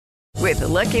With the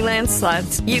Lucky Land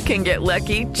Slots, you can get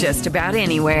lucky just about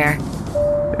anywhere.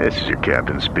 This is your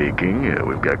captain speaking.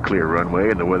 We've got clear runway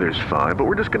and the weather's fine, but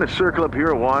we're just going to circle up here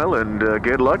a while and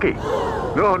get lucky.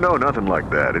 No, nothing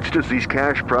like that. It's just these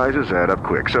cash prizes add up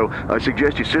quick. So I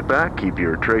suggest you sit back, keep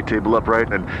your tray table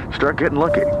upright, and start getting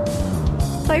lucky.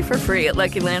 Play for free at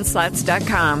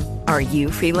LuckyLandSlots.com. Are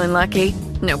you feeling lucky?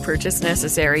 No purchase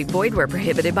necessary. Void where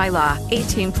prohibited by law.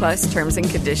 18+ terms and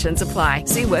conditions apply.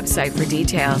 See website for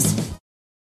details.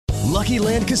 Lucky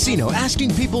Land Casino,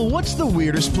 asking people, what's the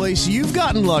weirdest place you've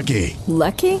gotten lucky?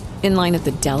 Lucky? In line at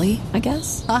the deli, I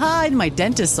guess? Aha, in my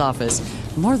dentist's office.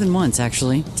 More than once,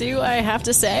 actually. Do I have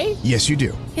to say? Yes, you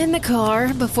do. In the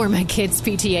car before my kids'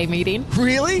 PTA meeting.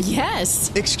 Really? Yes.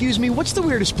 Excuse me, what's the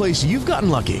weirdest place you've gotten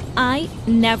lucky? I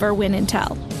never win and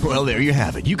tell. Well, there you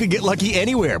have it. You can get lucky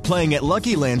anywhere, playing at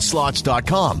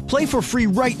LuckyLandSlots.com. Play for free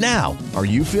right now. Are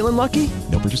you feeling lucky?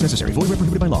 No purchase necessary. Void where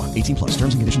prohibited by law. 18+.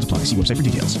 Terms and conditions apply. See website for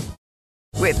details.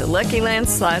 With the Lucky Land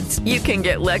Slots, you can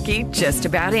get lucky just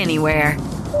about anywhere.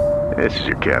 This is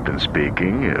your captain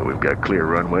speaking. We've got clear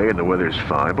runway and the weather's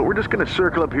fine, but we're just going to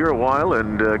circle up here a while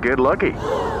and get lucky.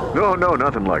 No,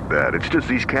 nothing like that. It's just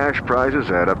these cash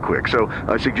prizes add up quick. So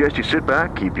I suggest you sit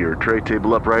back, keep your tray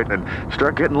table upright, and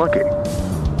start getting lucky.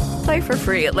 Play for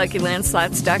free at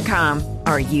LuckyLandSlots.com.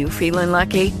 Are you feeling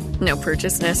lucky? No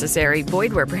purchase necessary.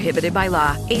 Void where prohibited by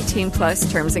law.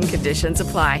 18+ terms and conditions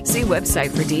apply. See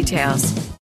website for details.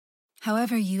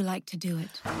 However you like to do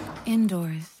it.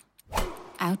 Indoors,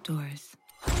 outdoors,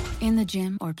 in the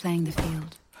gym or playing the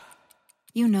field.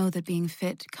 You know that being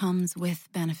fit comes with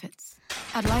benefits.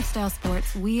 At Lifestyle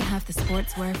Sports, we have the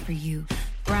sportswear for you.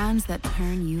 Brands that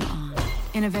turn you on.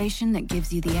 Innovation that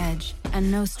gives you the edge.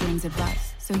 And no strings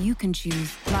advice, so you can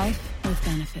choose life with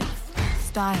benefits.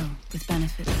 Style with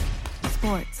benefits.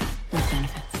 Sports with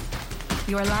benefits.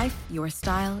 Your life, your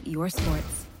style, your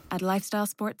sports. At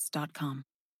lifestylesports.com.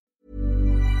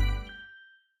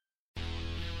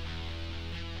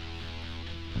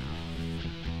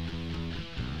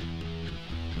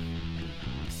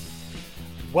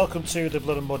 Welcome to the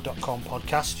bloodandmud.com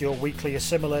podcast, your weekly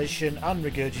assimilation and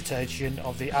regurgitation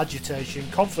of the agitation,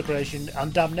 conflagration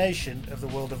and damnation of the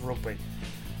world of rugby.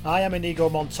 I am Inigo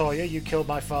Montoya, you killed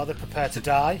my father, prepare to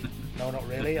die. No, not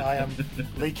really. I am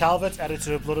Lee Calvert,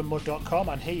 editor of bloodandmud.com,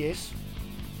 and he is...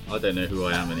 I don't know who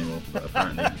I am anymore, but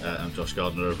apparently I'm Josh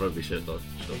Gardner of RugbyShit.com.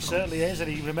 He certainly is, and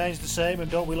he remains the same, and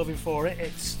don't we love him for it.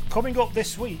 It's coming up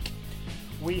this week.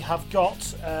 We have got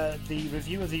the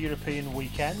review of the European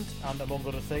weekend, and among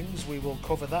other things, we will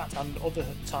cover that and other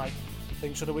type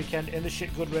things for the weekend in the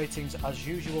shit good ratings as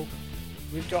usual.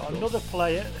 We've got another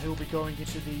player who will be going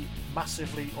into the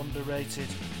massively underrated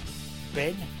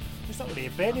bin. It's not really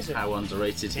a bin, is it? How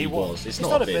underrated he was. It's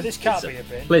not a bin. This can't be a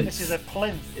bin. Plinth. This is a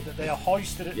plinth that they are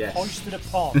hoisted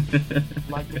upon,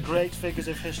 like the great figures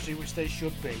of history which they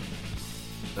should be.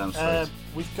 Damn straight.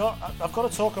 I've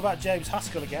got to talk about James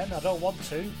Haskell again. I don't want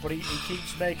to, but he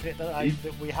keeps making it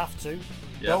that we have to. Yep.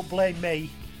 Don't blame me.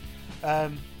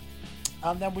 And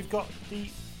then we've got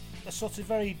a sort of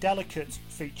very delicate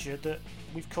feature that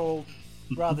we've called,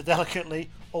 rather delicately,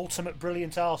 Ultimate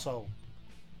Brilliant Arsehole.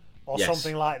 Or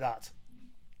something like that.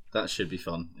 That should be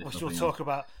fun. Which we'll talk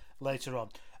about later on.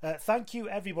 Thank you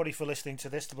everybody for listening to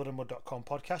this, the bloodandmud.com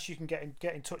podcast. You can get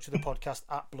in touch with the podcast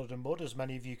at Blood and Mud, as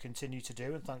many of you continue to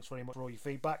do, and thanks very much for all your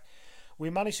feedback. We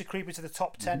managed to creep into the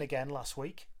top 10 again last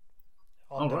week.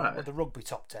 On the rugby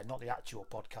top 10, not the actual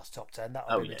podcast top 10. That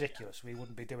would be ridiculous. We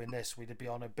wouldn't be doing this. We'd be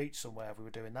on a beach somewhere if we were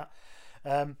doing that.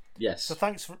 Yes. So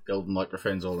thanks for golden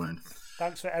microphones all around.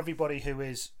 Thanks for everybody who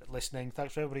is listening.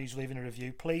 Thanks for everybody who's leaving a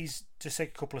review. Please just take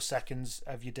a couple of seconds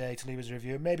of your day to leave us a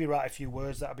review and maybe write a few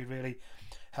words. That would be really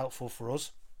helpful for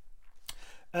us.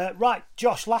 Right,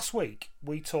 Josh, last week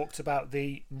we talked about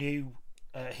the new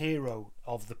hero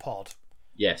of the pod.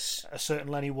 Yes. A certain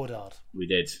Lenny Woodard. We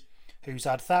did. Who's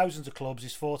had thousands of clubs,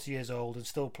 is 40 years old and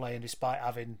still playing despite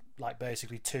having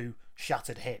basically 2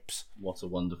 shattered hips. What a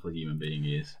wonderful human being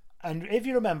he is. And if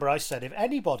you remember, I said, if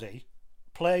anybody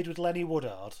played with Lenny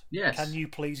Woodard, can you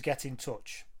please get in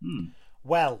touch?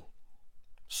 Well,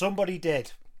 somebody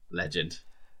did. Legend.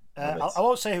 I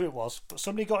won't say who it was, but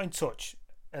somebody got in touch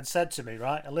and said to me,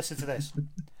 right, and listen to this.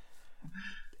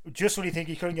 Just when you think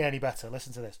you couldn't get any better,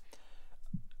 listen to this.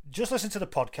 Just listen to the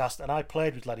podcast, and I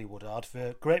played with Lenny Woodard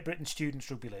for Great Britain Students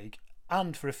Rugby League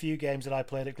and for a few games that I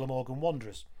played at Glamorgan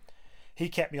Wanderers. He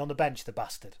kept me on the bench, the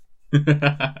bastard.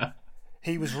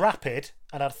 He was rapid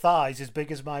and had thighs as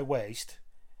big as my waist.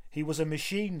 He was a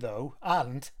machine, though,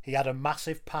 and he had a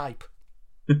massive pipe.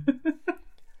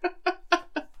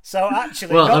 So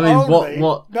actually, Well, not I mean, only,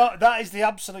 what? No, that is the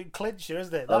absolute clincher,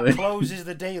 isn't it? That closes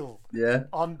the deal. Yeah.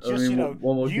 On just what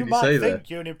more you could might say think there?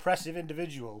 you're an impressive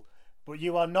individual, but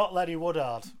you are not Lenny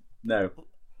Woodard. No,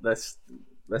 let's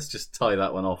just tie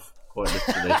that one off quite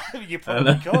literally. You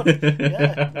probably could.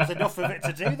 Yeah, there's enough of it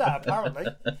to do that, apparently.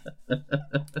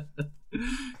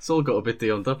 It's all got a bit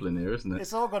Dion Dublin here, isn't it?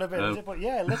 It's all got a bit, but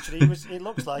yeah, literally, it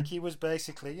looks like he was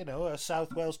basically, a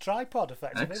South Wales tripod,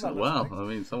 effectively. Excellent. Well, I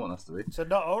mean, someone has to be. So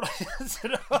not only.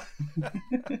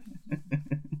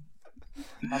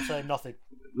 I'm saying nothing.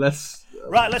 Let's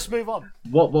move on.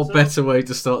 What better way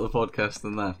to start the podcast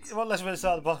than that? Well, let's really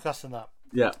start the podcast than that.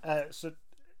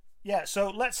 Yeah. So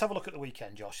let's have a look at the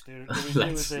weekend, Josh.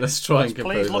 Let's try and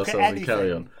compose ourselves and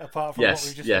carry on. Apart from what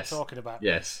we've just been talking about.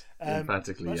 Yes,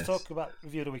 emphatically, let's talk about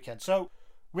review of the weekend. So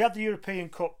we had the European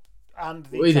Cup and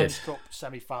the Tennis Cup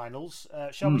semi-finals.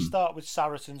 Shall we start with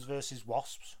Saracens versus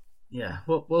Wasps? Yeah.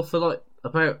 Well, for like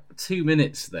about 2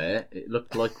 minutes there, it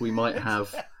looked like we might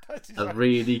have a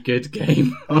really good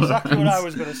game. Exactly what I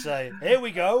was going to say. Here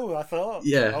we go, I thought.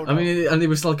 Yeah, oh, no. I mean, and it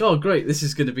was like, oh great, this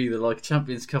is going to be the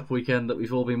Champions Cup weekend that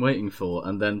we've all been waiting for,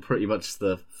 and then pretty much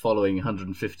the following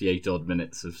 158 odd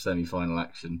minutes of semi-final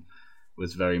action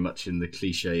was very much in the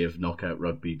cliche of knockout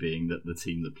rugby, being that the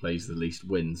team that plays the least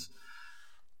wins.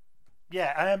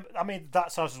 Yeah, I mean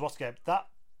that Saracens Wasps game. That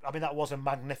was a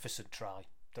magnificent try.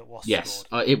 That was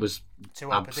scored. It was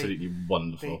absolutely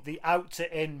wonderful. The out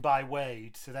to in by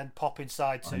Wade to then pop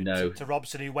inside to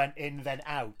Robson, who went in then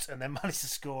out and then managed to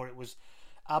score. It was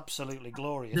absolutely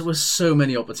glorious. There were so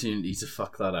many opportunities to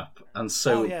fuck that up, and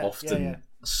so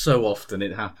often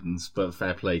it happens. But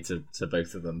fair play to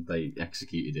both of them; they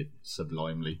executed it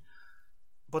sublimely.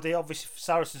 But they obviously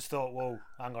Saracens thought, "Whoa,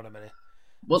 hang on a minute."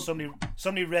 Well,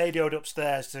 somebody radioed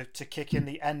upstairs to kick in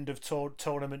the end of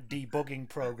tournament debugging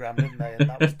program, didn't they?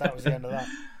 And that was the end of that.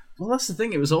 Well, that's the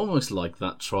thing. It was almost like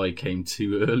that try came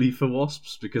too early for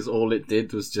Wasps, because all it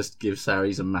did was just give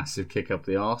Sarries a massive kick up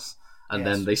the arse, and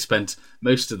then they spent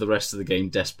most of the rest of the game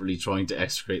desperately trying to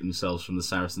extricate themselves from the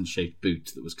Saracen-shaped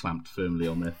boot that was clamped firmly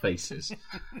on their faces.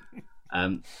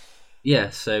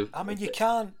 So I mean, you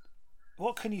can't.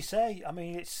 What can you say? I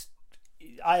mean,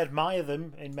 I admire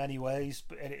them in many ways,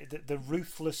 but the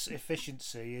ruthless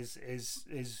efficiency is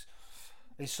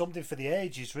something for the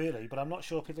ages, really. But I'm not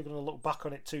sure people are going to look back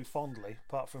on it too fondly,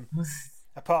 apart from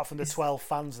the 12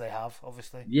 fans they have,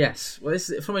 obviously. Yes, well,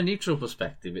 from a neutral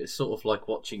perspective, it's sort of like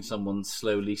watching someone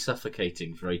slowly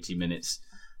suffocating for 80 minutes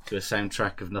to a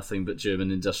soundtrack of nothing but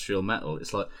German industrial metal.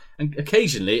 It's like, and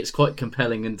occasionally it's quite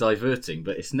compelling and diverting,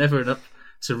 but it's never enough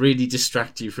to really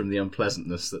distract you from the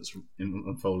unpleasantness that's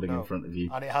unfolding in front of you.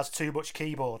 And it has too much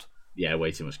keyboard. Yeah,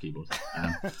 way too much keyboard.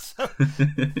 So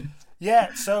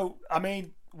I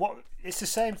mean, it's the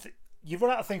same thing. You've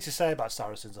run out of things to say about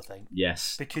Saracens, I think.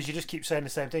 Yes. Because you just keep saying the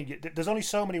same thing. There's only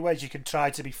so many ways you can try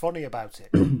to be funny about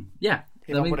it. Yeah.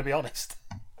 If I'm going to be honest.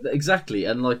 Exactly.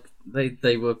 And like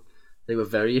they were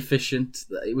very efficient.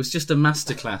 It was just a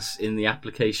masterclass in the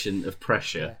application of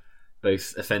pressure. Yeah.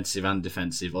 Both offensive and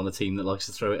defensive, on a team that likes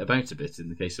to throw it about a bit. In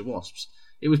the case of Wasps,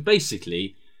 it was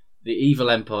basically the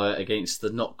evil empire against the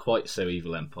not quite so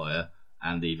evil empire,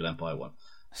 and the evil empire won.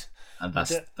 And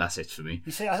that's it for me.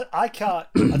 You see, I can't.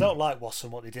 I don't like Wasps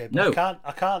and what they did. But no,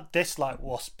 I can't dislike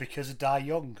Wasps because of Dai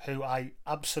Young, who I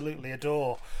absolutely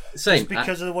adore. Same, just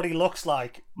because of what he looks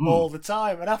like all the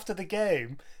time. And after the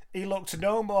game, he looked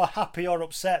no more happy or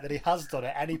upset than he has done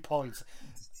at any point.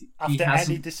 After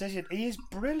any decision, he is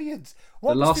brilliant.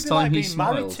 What must it be like being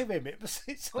married to him?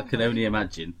 I can only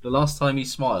imagine. The last time he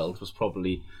smiled was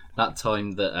probably that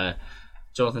time that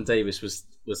Jonathan Davis was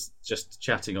just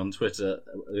chatting on Twitter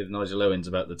with Nigel Owens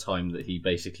about the time that he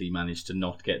basically managed to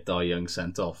not get Dai Young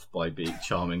sent off by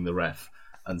charming the ref,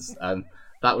 and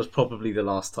that was probably the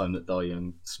last time that Dai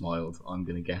Young smiled, I'm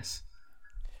going to guess.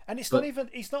 And it's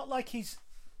not like he's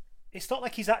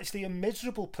actually a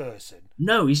miserable person.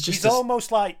 No, he's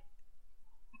almost like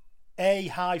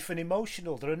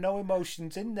emotional. There are no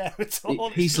emotions in there at all.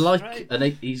 He's like an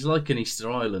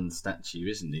Easter Island statue,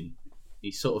 isn't he?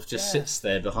 He sort of just sits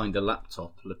there behind a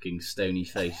laptop, looking stony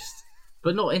faced,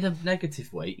 but not in a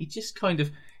negative way. He just kind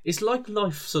of, it's like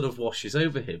life sort of washes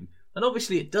over him, and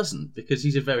obviously it doesn't, because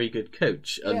he's a very good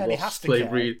coach, and Wasps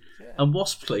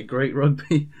play great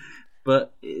rugby.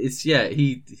 But it's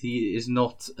he is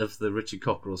not of the Richard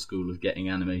Cockerell school of getting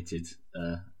animated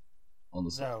on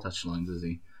the touchlines, is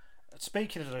he?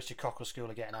 Speaking of the Richard Cockerell school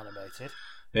of getting animated,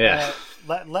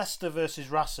 Leicester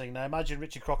versus Racing. Now, imagine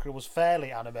Richard Cockerell was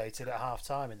fairly animated at half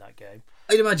time in that game.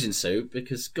 I'd imagine so,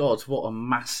 because God, what a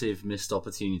massive missed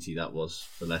opportunity that was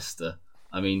for Leicester.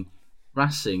 I mean,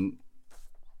 Racing,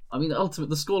 I mean,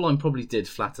 ultimately, the scoreline probably did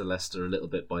flatter Leicester a little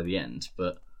bit by the end,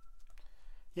 but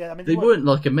yeah, I mean they weren't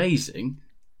like amazing.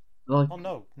 Like, oh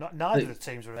no, neither of the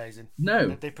teams were amazing.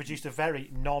 No, they produced a very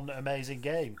non-amazing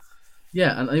game.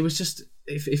 Yeah, and it was just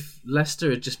if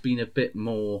Leicester had just been a bit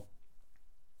more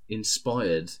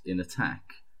inspired in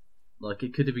attack, like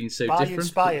it could have been so By different.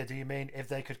 inspired, do you mean if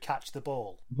they could catch the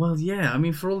ball? Well, yeah. I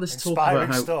mean, for all this Inspiring talk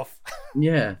about how stuff.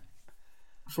 yeah,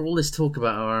 for all this talk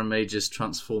about how Aaron May just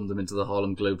transformed them into the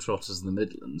Harlem Globetrotters in the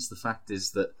Midlands, the fact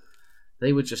is that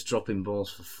they were just dropping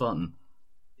balls for fun.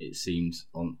 It seemed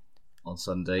on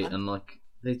Sunday, and like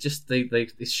they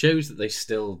it shows that they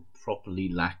still properly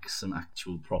lack some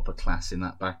actual proper class in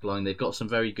that back line. They've got some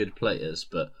very good players,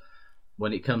 but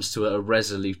when it comes to a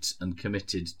resolute and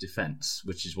committed defence,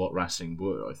 which is what Racing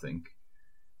were, I think,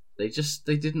 they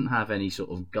didn't have any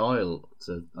sort of guile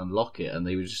to unlock it, and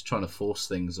they were just trying to force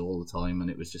things all the time, and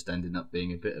it was just ending up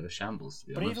being a bit of a shambles, to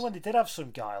be honest. But even when they did have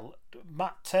some guile,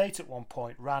 Matt Tate at one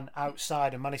point ran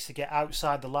outside and managed to get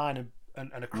outside the line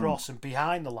and across and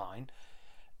behind the line.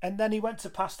 And then he went to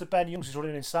pass to Ben Youngs, who's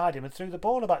running inside him, and threw the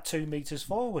ball about 2 metres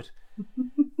forward.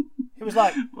 It was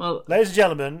like, well, ladies and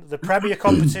gentlemen, the premier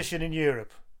competition in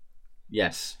Europe.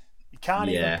 Yes. You can't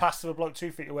even pass to a bloke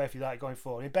 2 feet away if you like going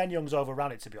forward. I mean, Ben Youngs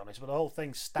overran it, to be honest, but the whole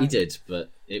thing stank. He did,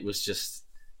 but it was just,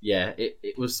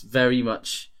 it was very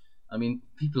much, I mean,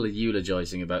 people are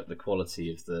eulogising about the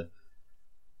quality of the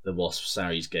Wasps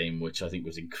Sarries game, which I think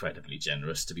was incredibly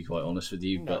generous, to be quite honest with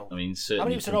you. No. But I mean,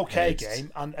 certainly it was an okay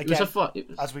game, and again,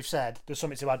 as we've said, there's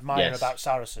something to admire about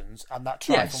Saracens, and that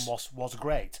try from Wasps was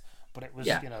great. But it was,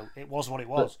 it was what it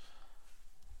was.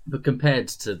 But compared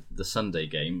to the Sunday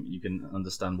game, you can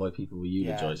understand why people were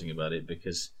eulogising about it,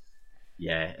 because,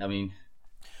 I mean,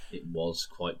 it was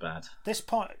quite bad. This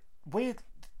point,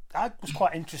 I was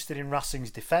quite interested in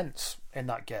Racing's defence in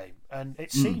that game, and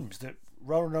it seems that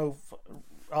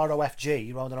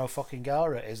ROFG, Ronald fucking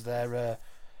Gara, is their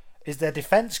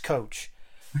defence coach.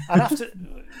 And after,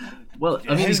 well,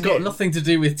 I mean, he's got nothing to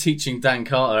do with teaching Dan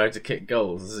Carter how to kick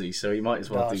goals, has he? So he might as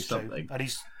well do something.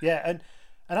 And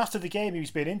and after the game, he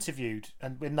was being interviewed,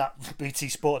 and in that BT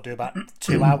Sport do about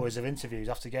 2 hours of interviews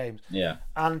after games. Yeah,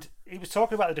 and he was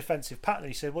talking about the defensive pattern.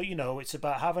 He said, "Well, it's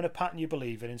about having a pattern you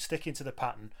believe in and sticking to the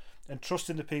pattern and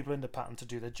trusting the people in the pattern to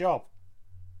do their job."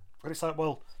 But it's like,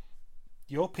 well,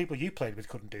 your people you played with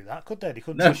couldn't do that, could they? They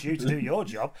couldn't trust you to do your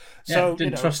job. So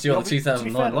didn't trust you on the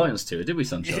 2009 Lions tour, did we,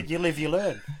 Sunshine? You live, you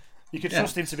learn. You could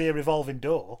trust him to be a revolving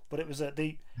door, but it was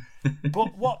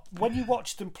But when you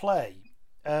watch them play,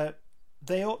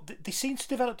 they seem to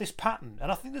develop this pattern,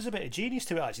 and I think there's a bit of genius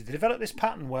to it. Actually, they develop this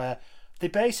pattern where they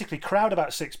basically crowd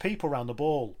about 6 people around the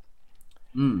ball.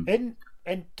 Do you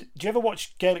ever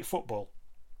watch Gaelic football?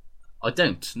 I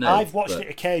don't. No, I've watched it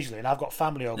occasionally, and I've got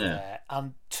family over there.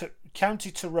 And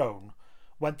County Tyrone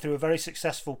went through a very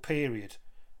successful period,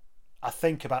 I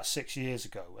think about 6 years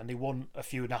ago, and they won a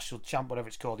few national champ, whatever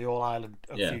it's called, the All Ireland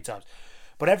a few times.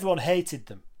 But everyone hated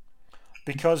them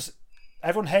because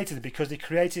they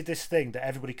created this thing that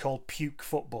everybody called puke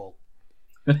football.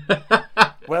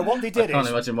 Where what they did I can't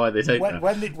imagine why they take that.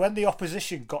 When the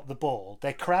opposition got the ball,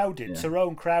 they crowded.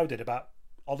 Tyrone crowded about.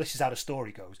 Oh, this is how the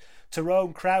story goes.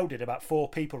 Tyrone crowded about 4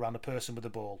 people around the person with the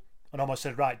ball, and almost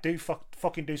said, "Right,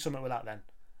 fucking do something with that then."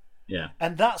 Yeah.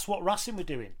 And that's what Racing were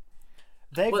doing.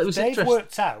 They've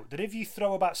worked out that if you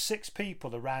throw about 6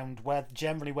 people around where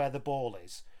the ball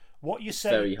is, what you're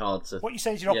saying to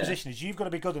your opposition is you've got to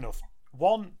be good enough,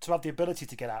 1, to have the ability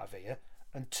to get out of here,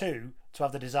 and 2, to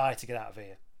have the desire to get out of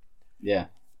here. Yeah.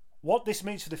 What this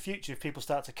means for the future, if people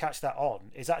start to catch that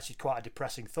on, is actually quite a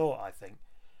depressing thought, I think,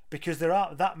 because there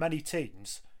aren't that many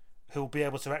teams who'll be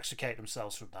able to extricate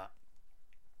themselves from that.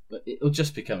 But it'll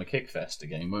just become a kickfest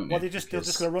again, won't it? Well, they're just going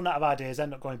to run out of ideas,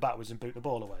 end up going backwards and boot the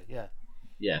ball away.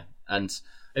 Yeah, and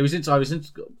it was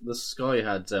the Sky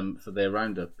had for their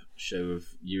roundup show of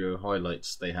Euro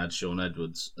highlights. They had Sean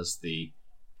Edwards as the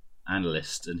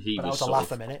analyst, and he was a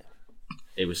laugh a minute.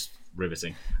 It was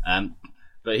riveting,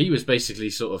 but he was basically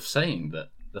sort of saying that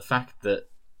the fact that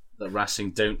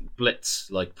Racing don't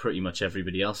blitz like pretty much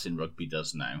everybody else in rugby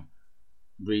does now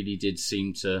really did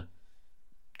seem to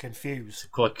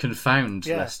quite confound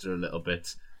Leicester a little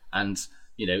bit. And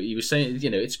he was saying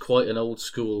it's quite an old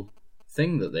school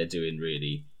thing that they're doing,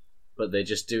 really, but they're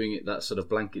just doing it. That sort of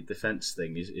blanket defence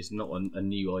thing is not a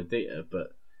new idea,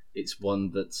 but it's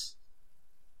one that's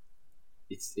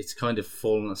it's kind of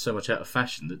fallen so much out of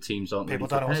fashion that teams aren't really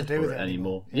prepared for it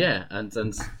anymore.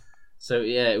 And so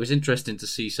it was interesting to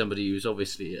see somebody who's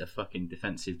obviously a fucking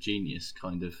defensive genius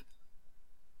kind of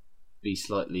be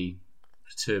slightly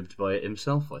perturbed by it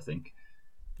himself, I think.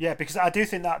 Yeah, because I do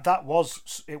think that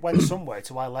it went some way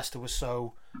to why Leicester was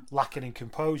so lacking in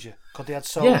composure, because they had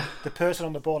the person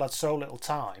on the ball had so little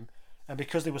time, and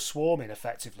because they were swarming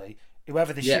effectively,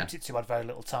 whoever they shipped it to had very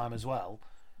little time as well.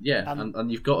 Yeah,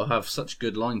 and you've got to have such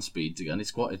good line speed, and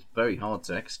it's very hard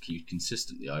to execute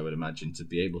consistently, I would imagine, to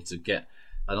be able to get.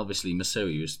 And obviously,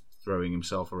 Masoe was throwing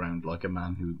himself around like a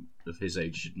man who, of his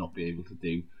age, should not be able to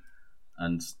do,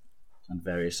 and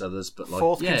various others. But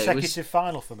fourth consecutive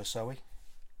final for Masoe.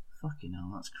 Fucking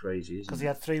hell, that's crazy, isn't it? Because he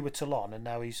had 3 with Toulon, and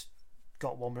now he's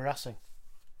got 1 with Racing.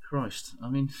 Christ, I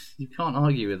mean, you can't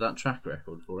argue with that track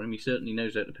record for him. He certainly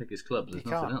knows how to pick his clubs. There's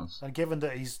nothing else. And given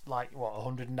that he's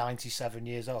 197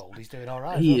 years old, he's doing all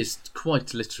right. He is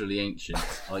quite literally ancient.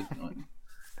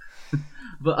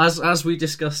 But as we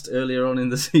discussed earlier on in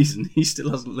the season, he still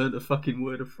hasn't learned a fucking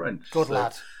word of French. Good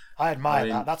lad. I admire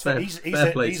that. That's what he's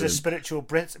a spiritual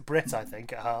Brit, I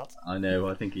think, at heart. I know.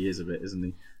 I think he is a bit, isn't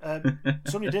he?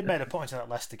 Somebody did make a point in that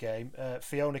Leicester game.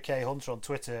 Fiona K. Hunter on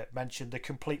Twitter mentioned the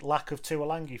complete lack of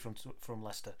Tuolangi from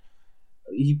Leicester.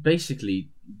 He basically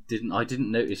didn't. I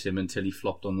didn't notice him until he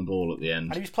flopped on the ball at the end.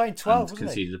 And he was playing 12, wasn't he?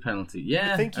 Conceded a penalty.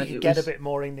 Yeah, I think he could get a bit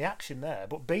more in the action there.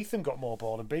 But Beetham got more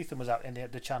ball, and Beetham was out in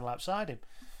the channel outside him.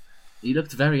 He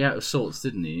looked very out of sorts,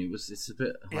 didn't he? It's a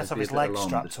bit. He had to have his legs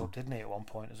strapped up, didn't he, at one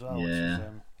point as well? Yeah.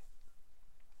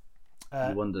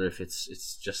 I wonder if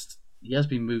it's just he has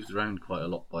been moved around quite a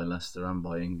lot by Leicester and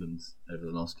by England over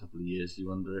the last couple of years. You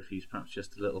wonder if he's perhaps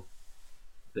just a little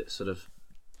bit sort of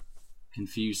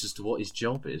confused as to what his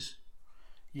job is.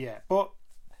 Yeah, but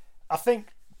I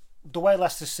think the way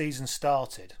Leicester's season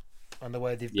started and the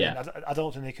way they've been, I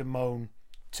don't think they can moan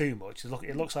too much.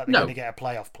 It looks like they're going to get a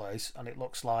playoff place, and it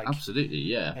looks like absolutely,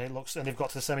 yeah. And they've got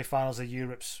to the semi-finals of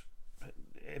Europe's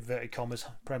inverted commas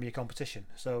Premier competition.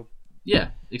 So yeah,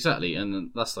 exactly,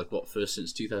 and that's first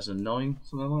since 2009,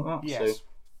 something like that. Yes. So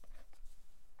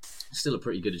still a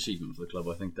pretty good achievement for the club,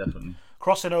 I think, definitely.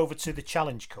 Crossing over to the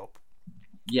Challenge Cup.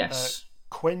 Yes.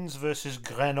 Quins versus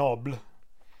Grenoble.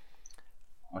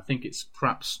 I think it's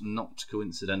perhaps not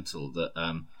coincidental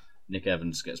that Nick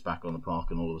Evans gets back on the park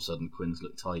and all of a sudden Quins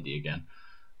look tidy again.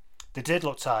 They did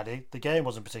look tidy. The game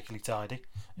wasn't particularly tidy.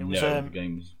 It was. The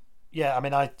game was... Yeah, I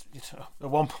mean, at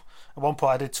one point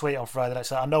I did tweet on Friday night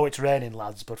saying, "I know it's raining,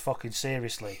 lads, but fucking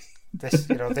seriously, this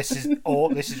is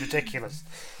ridiculous."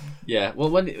 Yeah, well,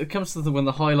 when it comes to when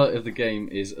the highlight of the game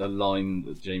is a line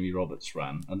that Jamie Roberts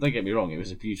ran, and don't get me wrong, it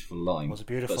was a beautiful line. It was a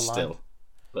beautiful line.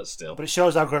 But it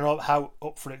shows how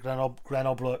up for it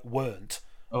Grenoble weren't.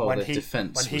 Oh, when he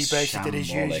basically did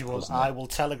his usual, I will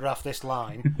telegraph this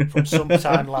line from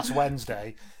sometime last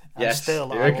Wednesday. And yes,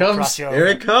 still, here it comes. Here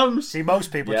it comes. See,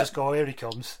 most people just go, "Here he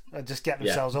comes," and just get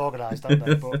themselves organised, don't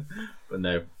they? But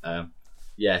no,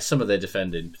 some of their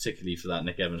defending, particularly for that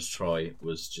Nick Evans try,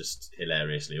 was just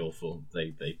hilariously awful.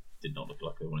 They did not look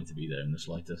like they wanted to be there in the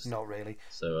slightest. Not really.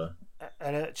 So,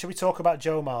 should we talk about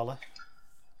Joe Marler?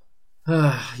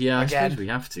 Yeah, I suppose we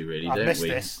have to, really, don't we?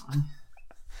 This.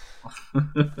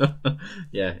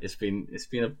 Yeah, it's been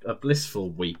a blissful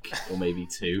week, or maybe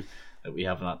 2. That we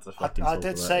haven't had to fucking I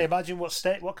did say, imagine what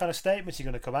kind of statements you're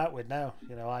going to come out with now.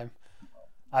 You know,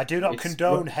 I do not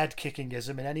condone head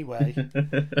kickingism in any way.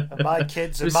 And my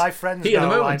kids and my friends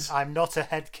know I'm not a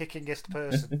head kickingist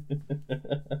person.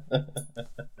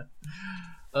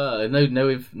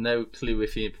 No clue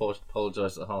if he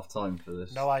apologised at half time for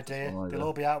this. No idea. They'll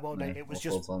all be out, won't they? It was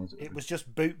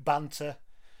just boot banter.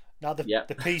 Now the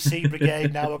PC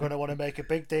brigade now are going to want to make a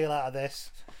big deal out of this.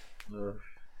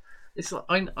 It's like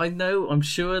I'm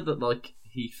sure that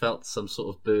he felt some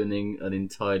sort of burning and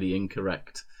entirely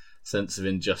incorrect sense of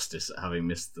injustice at having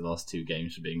missed the last 2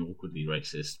 games for being awkwardly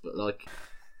racist. But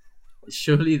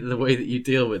surely the way that you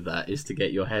deal with that is to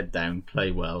get your head down,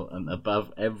 play well, and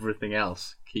above everything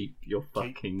else, keep your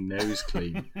fucking nose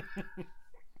clean.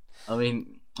 I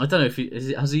mean, I don't know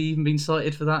if has he even been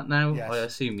cited for that now? Yes. I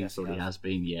assume he probably has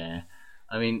been. Yeah.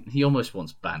 I mean, he almost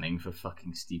wants banning for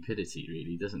fucking stupidity,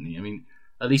 really, doesn't he? I mean.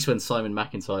 At least when Simon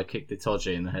McIntyre kicked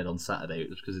Itoje in the head on Saturday, it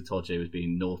was because Itoje was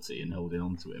being naughty and holding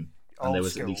on to him. And there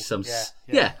was at least some...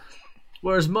 Yeah.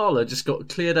 Whereas Marler just got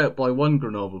cleared out by one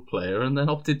Grenoble player and then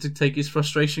opted to take his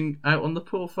frustration out on the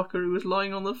poor fucker who was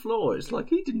lying on the floor. It's like,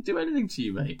 he didn't do anything to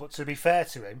you, mate. But to be fair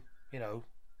to him,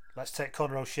 let's take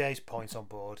Conor O'Shea's point on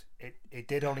board. It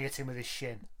did only hit him with his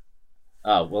shin.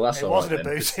 Oh, well, that's all right. It wasn't a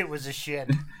boot, it was a shin.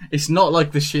 It's not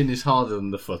like the shin is harder than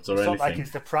the foot or anything. It's not like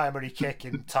it's the primary kick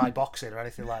in Thai boxing or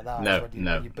anything like that. No,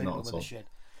 you beat them with the shin.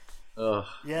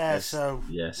 Yes.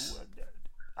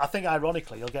 I think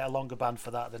ironically he'll get a longer ban for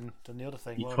that than the other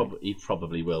thing. He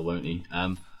probably will, won't he?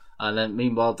 And then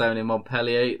meanwhile down in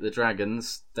Montpellier, the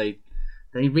Dragons, they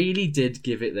They really did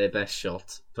give it their best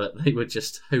shot, but they were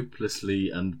just hopelessly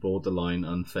and borderline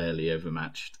unfairly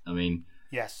overmatched. I mean,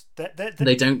 yes,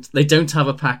 they don't have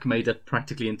a pack made up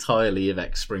practically entirely of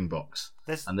ex-Springboks,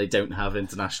 and they don't have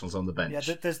internationals on the bench.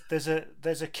 Yeah,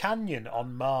 there's a canyon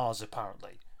on Mars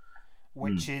apparently,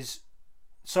 which is,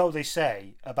 so they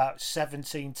say, about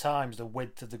 17 times the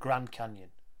width of the Grand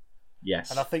Canyon.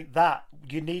 Yes, and I think that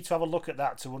you need to have a look at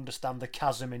that to understand the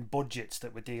chasm in budgets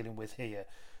that we're dealing with here.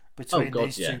 Between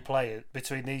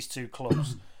these two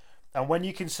clubs, and when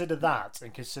you consider that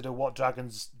and consider what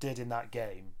Dragons did in that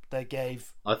game, they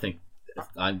gave. I don't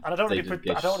want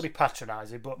to be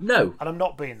patronising, but no, and I'm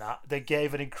not being that. They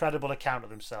gave an incredible account of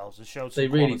themselves and showed. Some they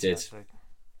really did. Actually.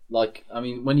 Like, I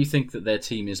mean, when you think that their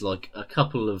team is like a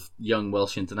couple of young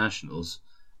Welsh internationals,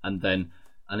 and then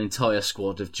an entire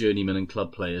squad of journeymen and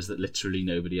club players that literally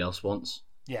nobody else wants.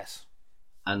 Yes,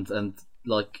 and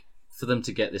like. For them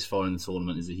to get this far in the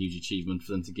tournament is a huge achievement.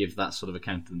 For them to give that sort of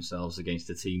account of themselves against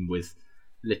a team with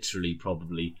literally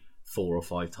probably 4 or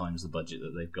 5 times the budget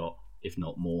that they've got, if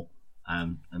not more. I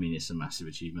mean, it's a massive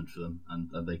achievement for them,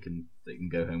 and they can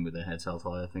go home with their heads held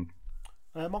high, I think.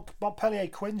 Montpellier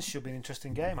Quins should be an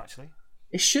interesting game, actually.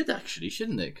 It should actually,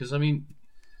 shouldn't it? Because I mean,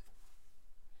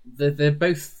 they're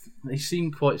both. They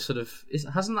seem quite sort of.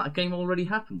 Hasn't that game already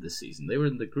happened this season? They were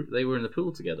in the group. They were in the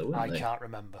pool together, weren't they? I can't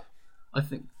remember.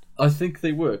 I think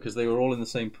they were, because they were all in the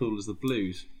same pool as the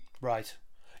Blues. Right.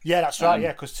 Yeah, that's right.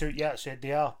 Yeah, because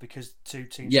they are, because 2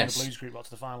 teams from the Blues group got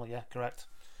to the final. Yeah, correct.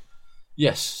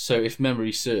 Yes. So if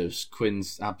memory serves,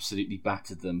 Quins absolutely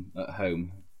battered them at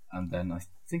home, and then I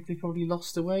think they probably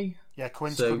lost away. Yeah,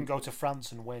 Quins couldn't go to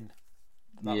France and win.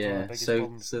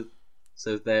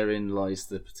 So therein lies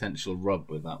the potential rub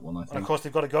with that one, I think. And of course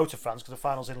they've got to go to France because the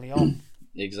final's in Lyon.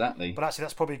 Exactly. But actually,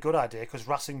 that's probably a good idea because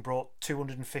Racing brought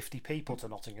 250 people to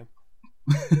Nottingham.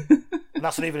 And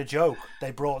that's not even a joke.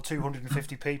 They brought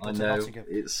 250 people to Nottingham.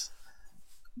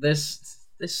 There's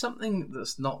something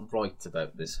that's not right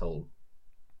about this whole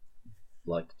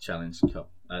Champions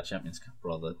Cup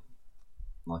rather,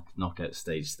 like knockout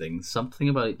stage thing. Something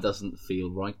about it doesn't feel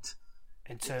right.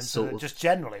 In terms of just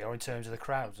generally, or in terms of the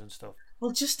crowds and stuff.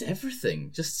 Well, just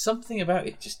everything. Just something about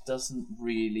it just doesn't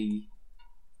really.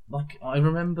 Like, I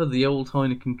remember the old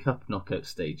Heineken Cup knockout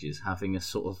stages having a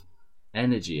sort of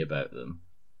energy about them.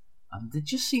 And it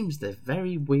just seems they're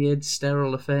very weird,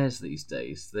 sterile affairs these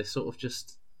days. They're sort of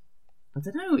just... I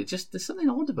don't know, there's something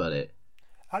odd about it.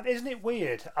 And isn't it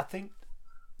weird? I think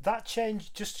that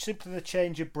change, just simply the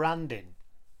change of branding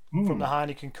from the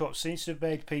Heineken Cup, seems to have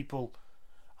made people...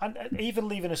 And even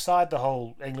leaving aside the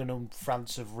whole England and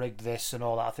France have rigged this and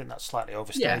all that, I think that's slightly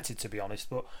overstated, to be honest.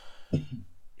 But...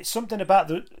 It's something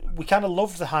about we kind of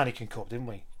loved the Heineken Cup, didn't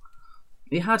we?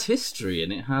 It had history,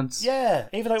 and it had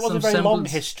even though it wasn't a very long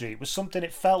history, it was something.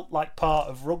 It felt like part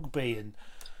of rugby,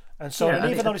 and so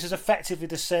even though this is effectively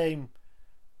the same,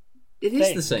 it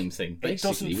is the same thing. Basically, it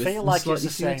doesn't feel like it's the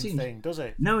same thing, does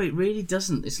it? No, it really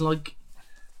doesn't. It's like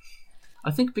I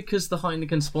think because the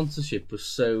Heineken sponsorship was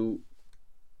so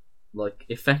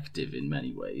effective in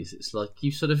many ways, it's like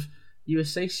you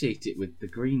associate it with the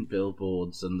green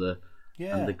billboards and the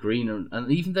green,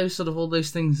 and even though sort of all those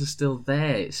things are still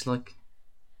there, it's like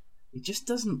it just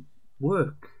doesn't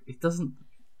work.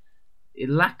 It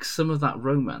lacks some of that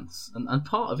romance, and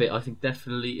part of it I think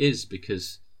definitely is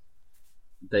because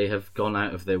they have gone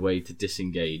out of their way to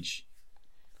disengage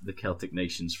the Celtic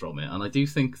nations from it. And I do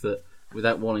think that,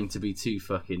 without wanting to be too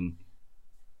fucking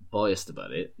biased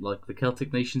about it, like, the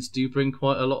Celtic nations do bring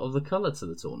quite a lot of the colour to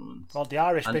the tournament. Well, the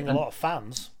Irish bring a lot of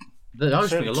fans. The Irish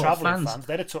bring a lot of fans.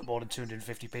 They'd have took more than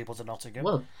 250 people to Nottingham.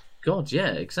 Well, God,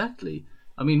 yeah, exactly.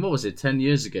 I mean, what was it? 10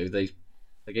 years ago,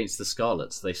 against the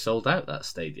Scarlets, they sold out that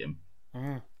stadium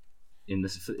in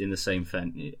the same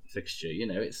fixture. You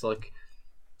know, it's like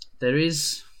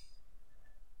there's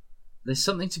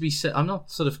something to be said. I'm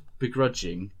not sort of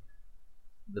begrudging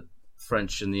the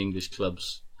French and the English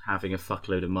clubs having a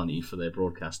fuckload of money for their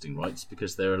broadcasting rights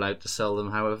because they're allowed to sell them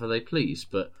however they please.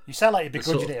 But you sound like you're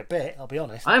begrudging it a bit, I'll be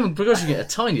honest. I am begrudging it a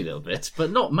tiny little bit,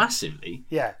 but not massively.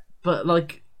 Yeah. But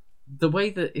like the way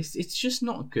that it's just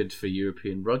not good for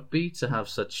European rugby to have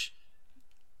such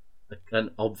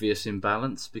an obvious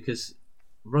imbalance, because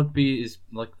rugby is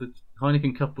like, the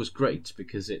Heineken Cup was great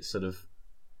because it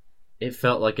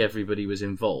felt like everybody was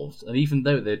involved, and even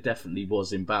though there definitely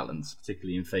was imbalance,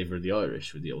 particularly in favour of the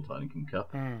Irish with the old Heineken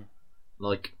Cup,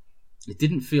 like, it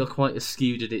didn't feel quite as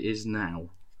skewed as it is now.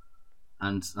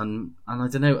 And I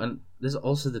don't know, and there's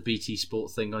also the BT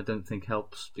Sport thing I don't think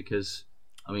helps, because,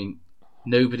 I mean,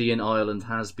 nobody in Ireland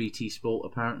has BT Sport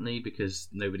apparently, because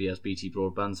nobody has BT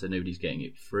Broadband, so nobody's getting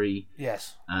it free.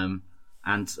 Yes.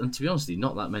 And to be honest with you,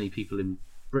 not that many people in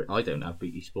Britain. I don't have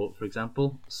BT Sport, for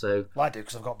example. So well, I do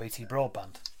because I've got BT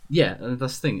Broadband. Yeah, and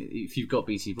that's the thing. If you've got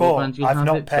BT Broadband, you'll I've have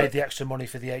not it, paid the extra money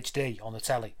for the HD on the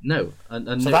telly. No, so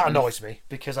that annoys me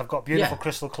because I've got beautiful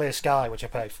crystal clear sky which I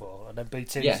pay for, and then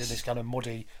BT's in this kind of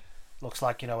muddy, looks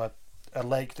like a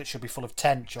lake that should be full of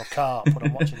tench or carp when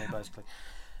I'm watching it. Basically,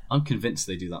 I'm convinced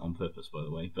they do that on purpose, by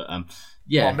the way. But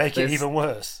make it even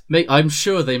worse. I'm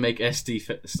sure they make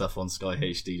SD stuff on Sky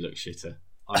HD look shitter.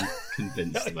 I'm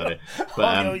convinced about it.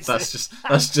 But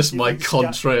that's just my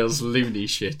Contrails loony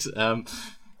shit.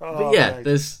 But yeah,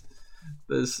 there's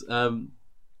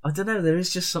I don't know, there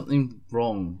is just something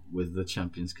wrong with the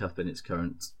Champions Cup in its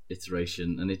current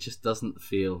iteration, and it just doesn't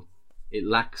feel, it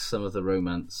lacks some of the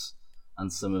romance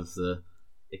and some of the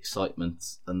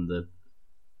excitement and the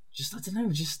just, I don't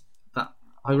know, just that.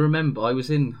 I remember I was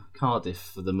in Cardiff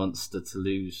for the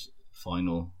Munster-Toulouse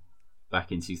final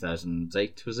back in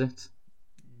 2008, was it?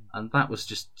 And that was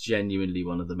just genuinely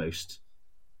one of the most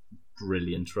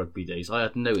brilliant rugby days. I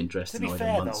had no interest in either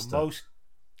Munster. Though, most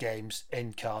games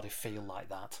in Cardiff feel like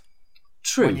that.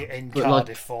 True. When you're in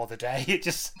Cardiff for the day, it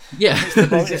just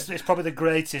it's probably the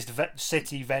greatest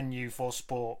city venue for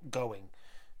sport going.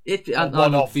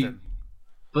 One of them.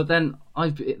 But then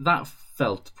that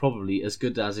felt probably as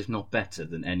good as, if not better,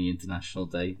 than any international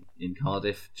day in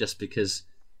Cardiff, just because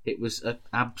it was an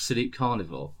absolute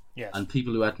carnival. Yes. And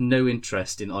people who had no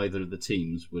interest in either of the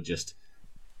teams were just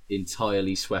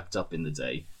entirely swept up in the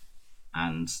day,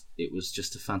 and it was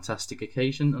just a fantastic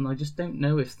occasion. And I just don't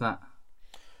know if that.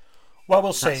 Well,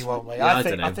 we'll see, won't we? Yeah,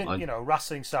 I think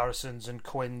Racing, Saracens, and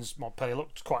Quins Montpellier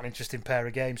looked quite an interesting pair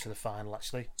of games for the final.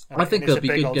 Actually, I think they'll be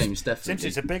good games, definitely. Since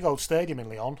it's a big old stadium in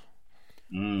Lyon,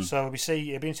 so it'll be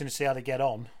interesting to see how they get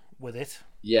on with it.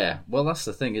 Yeah, well, that's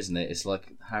the thing, isn't it? It's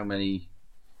like how many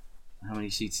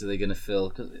seats are they going to fill?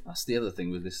 Because that's the other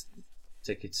thing with this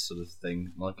tickets sort of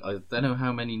thing. Like, I don't know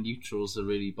how many neutrals are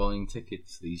really buying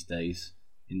tickets these days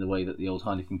in the way that the old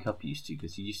Heineken Cup used to,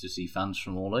 because you used to see fans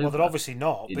from all over. Well, they're obviously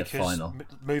not, because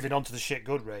moving on to the shit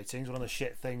good ratings, one of the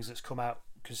shit things that's come out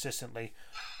consistently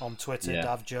on Twitter,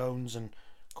 Dav Jones and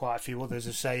quite a few others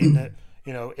are saying that,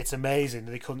 it's amazing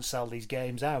that they couldn't sell these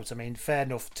games out. I mean, fair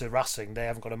enough to Racing, they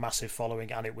haven't got a massive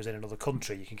following and it was in another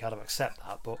country. You can kind of accept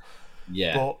that, but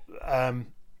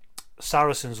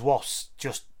Saracens Wasps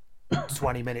just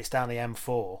 20 minutes down the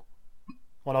M4.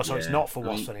 Well, no, so it's not for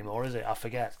Wasps anymore, is it? I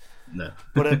forget. No,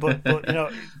 but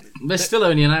there's still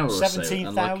only an hour or so.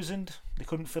 17,000. They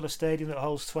couldn't fill a stadium that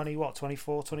holds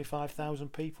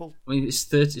 25,000 people. I mean, it's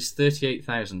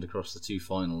 38,000 across the two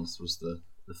finals was the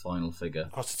final figure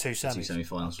across the two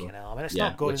semi-finals. I mean, it's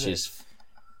not good, which is it?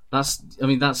 That's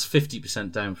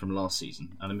 50% down from last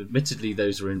season, and admittedly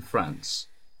those were in France,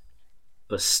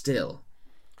 but still,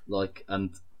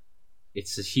 and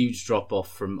it's a huge drop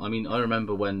off from. I mean, I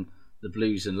remember when the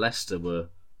Blues and Leicester were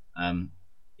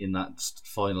in that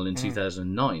final in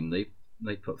 2009.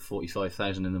 They put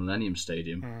 45,000 in the Millennium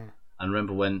Stadium, and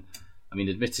remember when. I mean,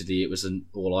 admittedly, it was an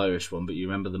all-Irish one, but you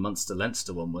remember the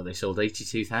Munster-Leinster one where they sold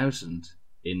 82,000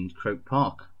 in Croke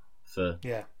Park for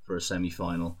a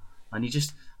semi-final, and it's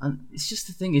just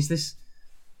the thing: is this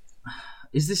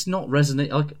not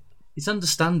resonate? Like, it's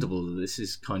understandable that this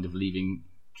is kind of leaving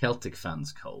Celtic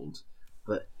fans cold,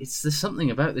 but there's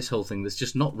something about this whole thing that's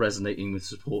just not resonating with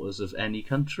supporters of any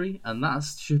country, and that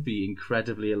should be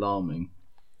incredibly alarming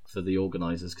for the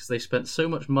organisers, because they spent so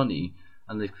much money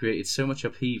and they've created so much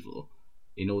upheaval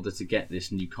in order to get this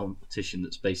new competition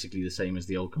that's basically the same as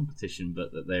the old competition,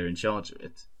 but that they're in charge of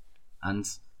it. And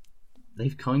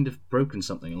they've kind of broken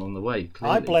something along the way,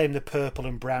 clearly. I blame the purple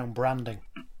and brown branding.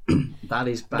 That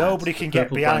is bad. Nobody can get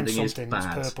behind something that's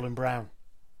purple and brown.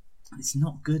 It's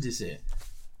not good, is it?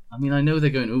 I mean, I know they're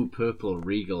going, purple,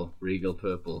 regal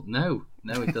purple. No,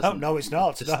 it doesn't. No, it's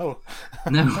not.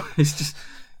 No, it's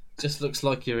just looks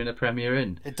like you're in a Premier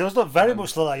Inn. It does look very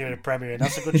much like you're in a Premier Inn.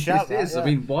 That's a good shout. It is. I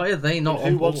mean, why are they not on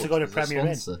board? Who wants to go to Premier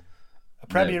Inn? A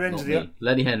Premier Inn's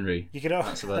Lenny Henry. You can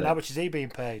and how much is he being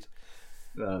paid?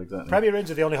 Well, exactly. Premier Inns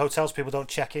are the only hotels people don't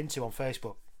check into on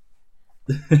Facebook.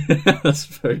 That's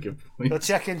a very good point. They'll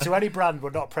check into any brand,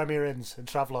 but not Premier Inns and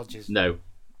Travelodges. No.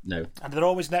 And they're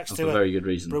always next to a very good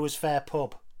reason. Brewers Fayre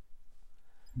pub.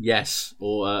 Yes,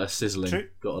 or Sizzling.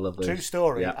 Gotta love those. True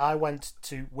story. Yeah. I went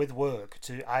with work.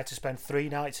 I had to spend 3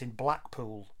 nights in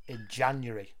Blackpool in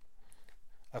January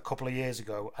a couple of years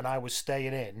ago, and I was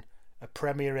staying in a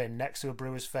Premier Inn next to a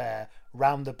Brewers Fayre,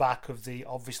 round the back of the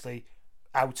obviously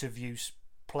out of use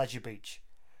pleasure beach.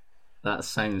 That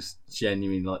sounds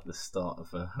genuinely like the start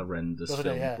of a horrendous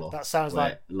film plot. That sounds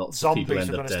like lots zombies of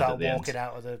people are going to start walking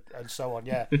out of and so on.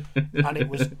 Yeah, and it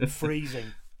was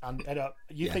freezing. And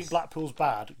you Yes. think Blackpool's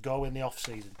bad? Go in the off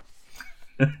season.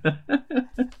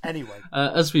 Anyway,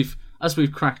 as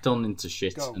we've cracked on into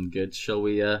shit Go. and good, shall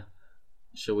we do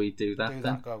that do then?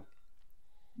 that. Go.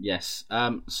 Yes.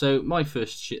 So my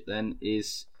first shit then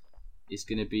is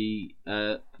going to be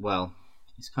well,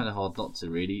 it's kind of hard not to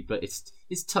really, but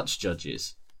it's touch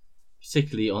judges,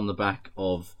 particularly on the back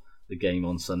of the game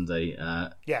on Sunday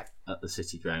at the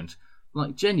City Ground.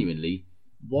 Like, genuinely,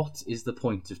 what is the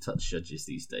point of touch judges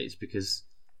these days? Because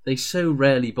they so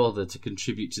rarely bother to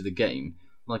contribute to the game.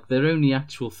 Like, their only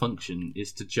actual function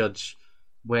is to judge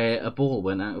where a ball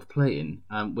went out of play in,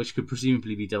 which could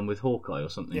presumably be done with Hawkeye or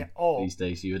something these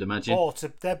days, you would imagine.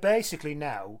 They're basically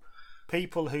now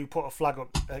people who put a flag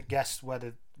up, guess where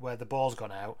the ball's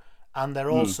gone out, and they're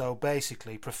also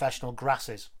basically professional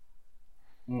grasses.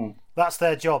 That's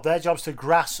their job. Their job's to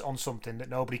grass on something that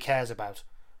nobody cares about.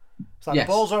 It's like the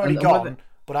ball's already gone,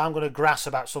 but I'm going to grass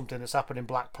about something that's happened in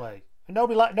Black Play. And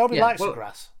nobody likes the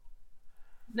grass.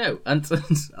 No, and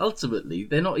ultimately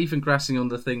they're not even grassing on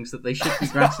the things that they should be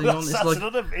grassing on. It's like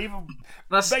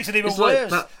makes it even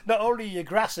worse. Not only are you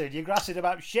grassing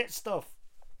about shit stuff.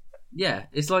 Yeah,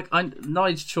 it's like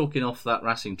Nige chalking off that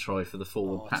racing try for the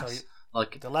forward pass.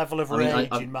 Like the level of rage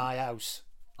in my house.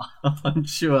 I'm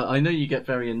sure. I know you get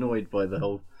very annoyed by the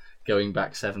whole going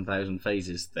back 7,000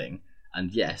 phases thing,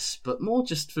 and yes, but more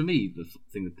just for me, the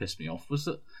thing that pissed me off was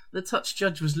that the touch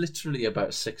judge was literally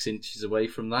about 6 inches away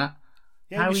from that.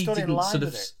 Yeah, he stood in line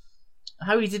with it.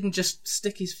 How he didn't just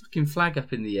stick his fucking flag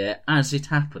up in the air as it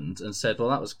happened and said, "Well,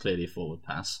 that was clearly a forward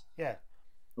pass." Yeah.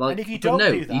 Like, and if you don't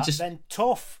do that, then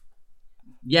tough.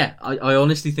 Yeah, I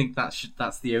honestly think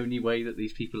that's the only way that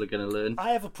these people are going to learn.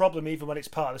 I have a problem even when it's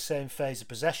part of the same phase of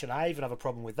possession. I even have a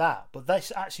problem with that. But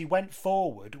this actually went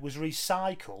forward, was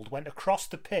recycled, went across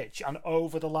the pitch and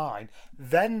over the line.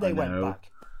 Then they went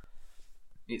back.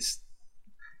 It's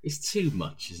too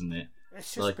much, isn't it?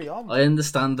 It's just beyond. I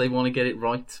understand they want to get it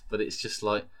right, but it's just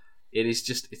like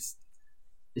it's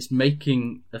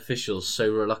making officials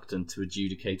so reluctant to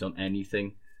adjudicate on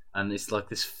anything, and it's like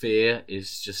this fear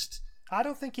is just. I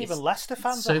don't think even Leicester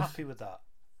fans are happy with that.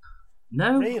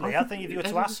 No, really. I think if you were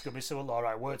to ask them, they say, "Well, all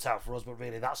right, worked out for us, but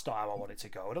really, that's not how I want it to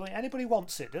go." I don't think anybody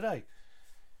wants it, do they?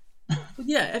 But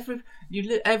yeah,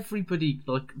 everybody,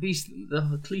 like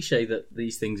the cliche that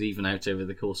these things even out over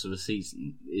the course of a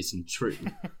season isn't true.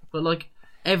 But like,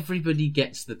 everybody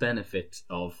gets the benefit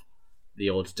of the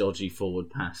odd dodgy forward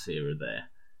pass here or there,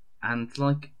 and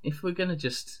like, if we're gonna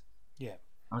just,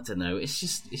 I don't know, it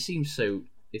seems so.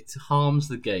 It harms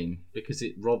the game because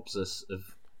it robs us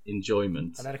of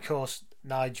enjoyment. And then, of course,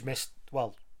 Nige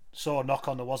saw a knock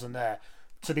on that wasn't there.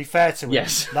 To be fair to him, he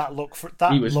was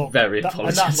very apologetic.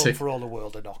 And that looked for all the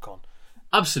world a knock on.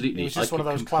 Absolutely, it was just one of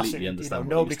those classic.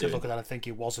 Nobody could look at that and think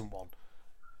it wasn't one.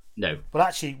 No, but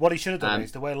actually, what he should have done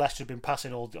is the way Leicester had been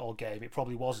passing all game. It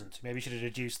probably wasn't. Maybe he should have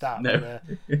reduced that. No.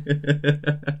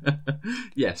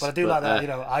 Yes, but I do like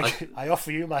that. I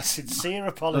offer you my sincere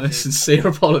apologies. Sincere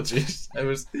apologies. It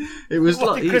was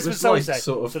what like did Christmas like say?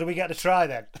 Sort of. So do we get to try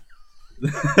then?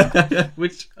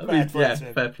 Which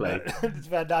fair play.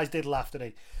 Nige did laugh, didn't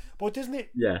he? But doesn't it?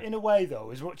 Yeah. In a way,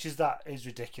 though, as much as that is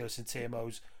ridiculous in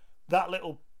TMOs, that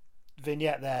little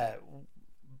vignette there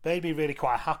made me really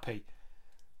quite happy.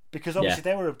 Because obviously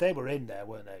they were in there,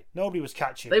 weren't they? Nobody was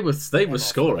catching. They were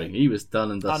scoring. He was done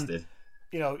and dusted.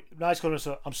 And, Nice corner.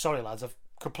 So I'm sorry, lads. I've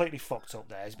completely fucked up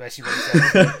there. Is basically what he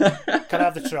said. Can I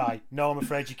have the try? No, I'm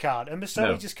afraid you can't. And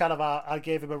Masoni just kind of I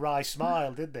gave him a wry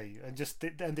smile, didn't they? And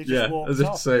they just walked as if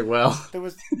off. to say, well, there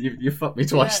was you fucked me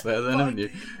twice there, then, haven't you?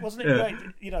 Wasn't it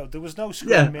great? There was no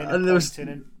screaming and pointing,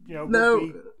 and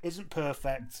rugby isn't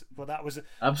perfect, but that was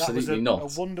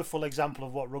a wonderful example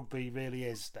of what rugby really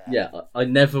is. There, yeah, I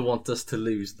never want us to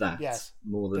lose that. Yes,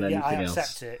 more than anything else. I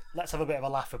accept it. Let's have a bit of a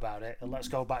laugh about it, and let's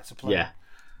go back to play.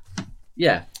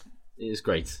 Yeah, it is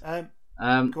great. Go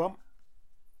on.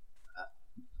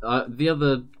 The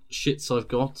other shits I've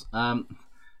got.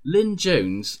 Lynn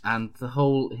Jones and the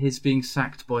whole his being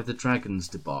sacked by the Dragons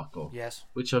debacle. Yes.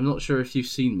 Which I'm not sure if you've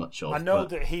seen much of. I know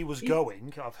that he was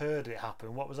going. I've heard it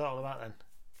happen. What was that all about then?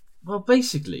 Well,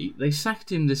 basically, they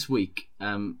sacked him this week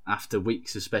after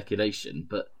weeks of speculation,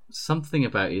 but something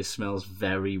about it smells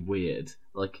very weird.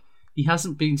 Like, he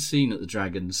hasn't been seen at the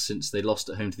Dragons since they lost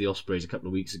at home to the Ospreys a couple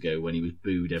of weeks ago when he was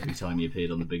booed every time he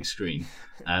appeared on the big screen.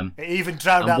 It even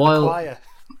drowned out the choir.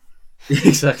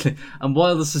 Exactly. And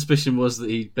while the suspicion was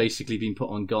that he'd basically been put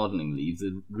on gardening leave,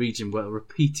 the region were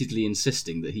repeatedly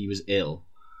insisting that he was ill.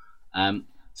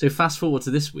 So fast forward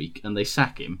to this week, and they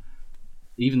sack him,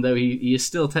 even though he is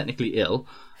still technically ill,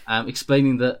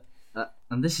 explaining that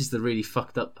and this is the really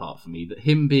fucked up part for me, that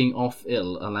him being off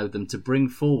ill allowed them to bring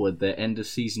forward their end of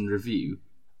season review,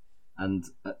 and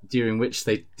during which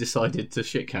they decided to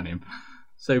shit-can him.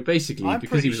 So basically,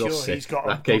 because he was off sick,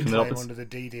 that gave him an opportunity. Under the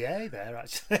DDA there,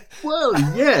 actually.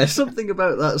 Well, yeah, something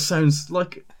about that sounds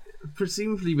like,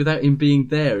 presumably without him being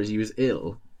there as he was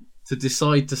ill, to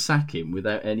decide to sack him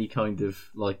without any kind of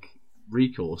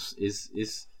recourse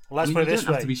is. Well, let's put it this way: you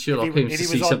don't have to be Sherlock Holmes to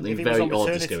see something very odd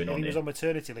is going on. If he was here. on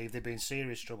maternity leave, they'd be in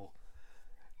serious trouble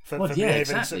for yeah, behaving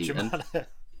exactly. in such a manner.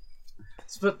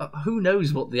 But who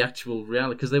knows what the actual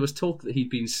reality? Because there was talk that he'd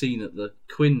been seen at the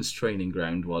Quins training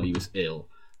ground while he was ill.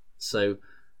 So,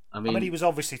 I mean, he was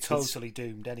obviously totally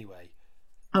doomed anyway.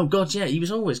 Oh God, yeah, he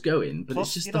was always going, but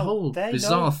it's just the whole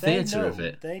bizarre theatre of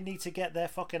it. They need to get their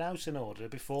fucking house in order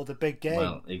before the big game.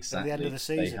 Well, exactly. At the end of the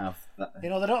season. They have that,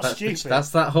 they're not stupid.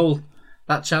 That's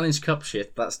that Challenge Cup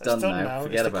shit. That's done now.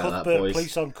 Forget about that, boys.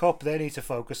 Police on Cup. They need to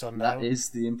focus on now. That is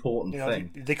the important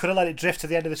thing. They could have let it drift to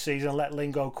the end of the season and let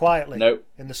Lynn go quietly.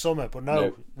 In the summer, but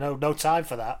no time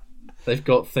for that. They've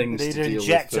got things to deal with first. They need to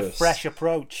inject a fresh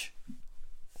approach.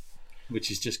 Which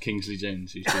is just Kingsley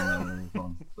Jones, who's been there all the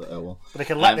time. But well. But they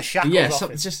can let the shackles off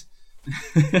it. Just...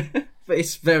 But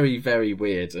it's very, very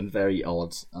weird and very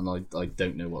odd, and I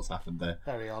don't know what's happened there.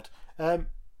 Very odd.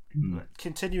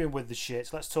 Continuing with the shit,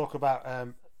 let's talk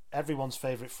about everyone's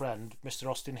favourite friend, Mr.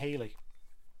 Austin Healey.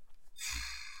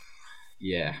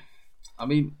 Yeah. I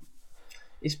mean,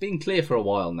 it's been clear for a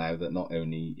while now that not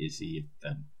only is he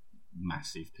a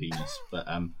massive penis, but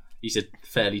he's a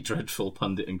fairly dreadful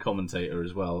pundit and commentator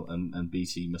as well, and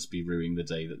BT must be ruining the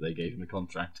day that they gave him a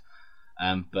contract.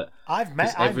 But I've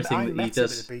met him at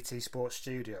does... the BT Sports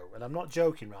studio, and I'm not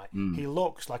joking, right? He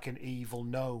looks like an evil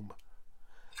gnome.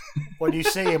 When you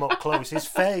see him up close, his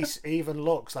face even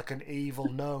looks like an evil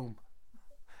gnome.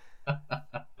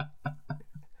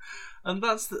 And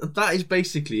that is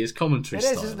basically his commentary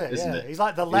style, isn't it? Isn't yeah. it? He's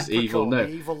like the leprechaun, the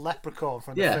evil leprechaun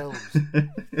from the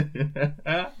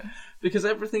films. Because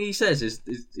everything he says is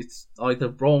it's either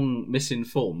wrong,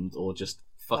 misinformed, or just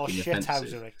fucking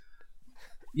offensive.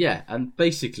 Yeah, and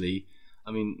basically,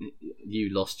 I mean, you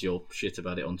lost your shit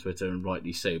about it on Twitter, and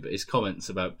rightly so, but his comments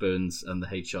about Burns and the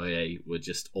HIA were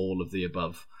just all of the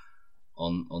above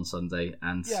on Sunday.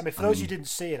 And yeah, I mean, for those who didn't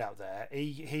see it out there,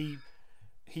 he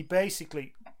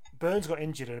basically... Burns got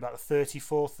injured in about the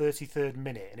 34th, 33rd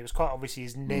minute, and it was quite obviously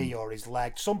his knee or his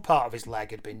leg. Some part of his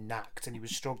leg had been knacked, and he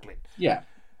was struggling. Yeah.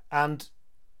 And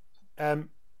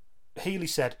Healy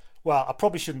said, well, I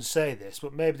probably shouldn't say this,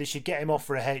 but maybe they should get him off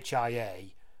for a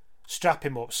HIA, strap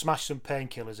him up, smash some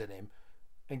painkillers in him,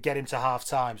 and get him to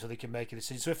half-time so they can make a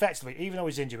decision. So effectively, even though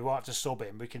he's injured, we won't have to sub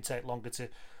him. We can take longer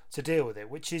to deal with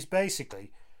it, which is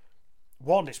basically...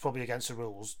 One, it's probably against the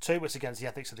rules. Two, it's against the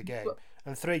ethics of the game.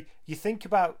 And three, you think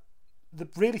about... The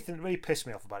really thing that really pissed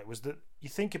me off about it was that you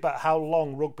think about how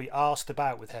long rugby arsed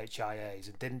about with HIAs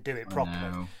and didn't do it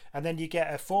properly. And then you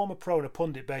get a former pro and a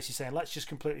pundit basically saying, let's just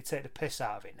completely take the piss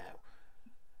out of it now.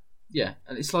 Yeah,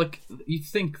 and it's like, you'd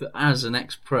think that as an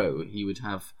ex-pro, he would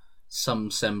have some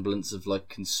semblance of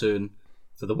concern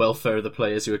for the welfare of the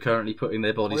players who are currently putting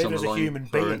their bodies on the line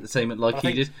for entertainment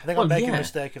he did. I think I'm making a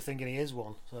mistake of thinking he is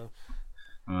one. So.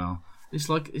 Well... It's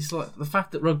like the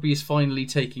fact that rugby is finally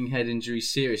taking head injuries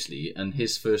seriously, and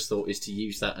his first thought is to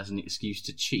use that as an excuse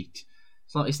to cheat.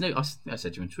 It's no. I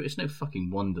said to you on Twitter, it's no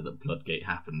fucking wonder that Bloodgate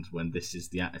happened when this is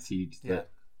the attitude that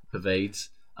pervades,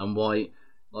 and why.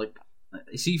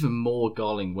 It's even more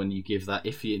galling when you give that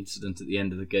iffy incident at the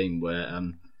end of the game where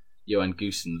Johan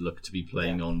Goosen looked to be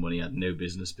playing on when he had no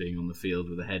business being on the field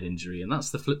with a head injury, and that's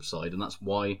the flip side, and that's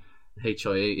why. The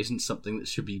HIA isn't something that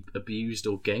should be abused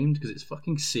or gamed because it's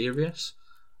fucking serious,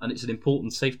 and it's an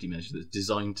important safety measure that's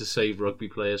designed to save rugby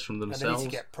players from themselves. And they need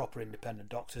to get proper independent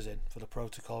doctors in for the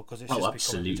protocol because it's just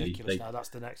becoming ridiculous now. That's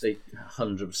the next. They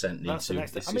 100% need to.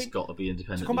 This has got to be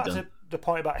independently done. To come back to the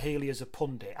point about Healy as a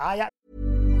pundit,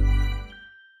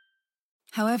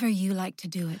 However you like to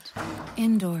do it,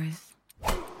 indoors,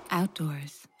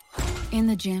 outdoors, in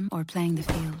the gym or playing the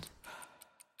field.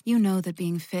 You know that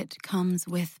being fit comes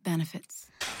with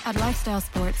benefits. At Lifestyle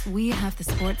Sports, we have the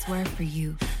sportswear for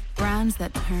you. Brands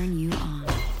that turn you on.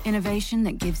 Innovation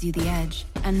that gives you the edge.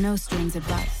 And no strings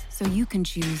advice, so you can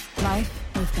choose life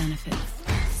with benefits.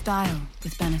 Style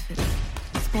with benefits.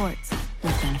 Sports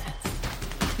with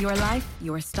benefits. Your life,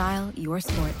 your style, your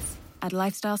sports. At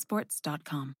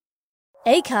lifestylesports.com.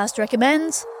 Acast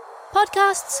recommends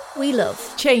Podcasts we love.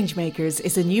 Changemakers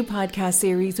is a new podcast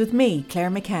series with me, Claire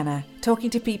McKenna, talking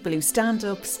to people who stand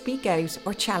up, speak out,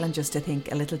 or challenge us to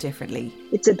think a little differently.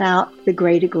 It's about the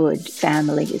greater good,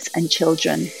 families and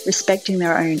children respecting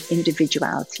their own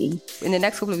individuality. In the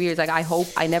next couple of years, I hope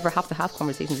I never have to have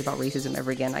conversations about racism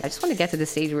ever again. I just want to get to the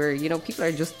stage where, people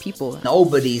are just people.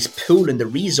 Nobody's pooling the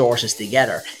resources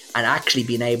together and actually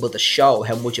being able to show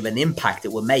how much of an impact it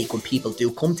will make when people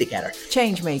do come together.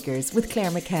 Changemakers with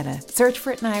Claire McKenna. Search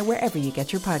for it now wherever you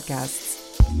get your podcasts.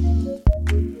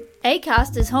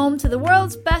 Acast is home to the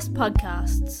world's best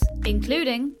podcasts,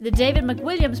 including the David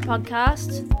McWilliams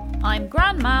podcast, I'm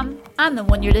Grandmam, and the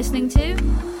one you're listening to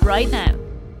right now.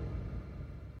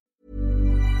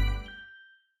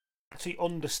 To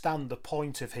understand the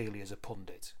point of Healy as a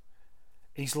pundit.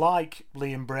 He's like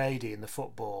Liam Brady in the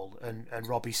football and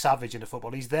Robbie Savage in the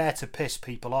football. He's there to piss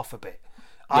people off a bit.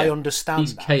 Yeah, I understand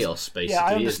he's that. Chaos, basically. Yeah,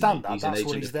 I understand that. He's That's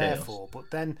what he's there chaos. for.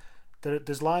 But then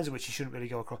there's lines in which he shouldn't really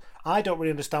go across. I don't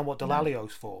really understand what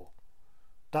Delalio's for.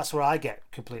 That's where I get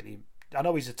completely... I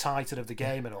know he's a titan of the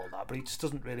game and all that, but he just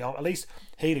doesn't really... At least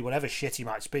Healy, whatever shit he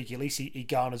might speak, at least he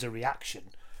garners a reaction.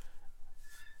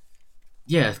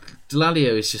 Yeah,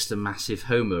 Delalio is just a massive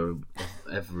homer of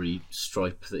every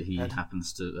stripe that he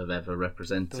happens to have ever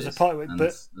represented. There was a point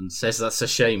where and says that's a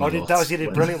shame. He did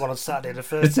a brilliant one on Saturday. The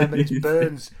first 10 minutes,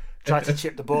 Burns tried to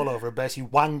chip the ball over and basically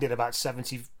wanged it about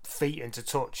 70 feet into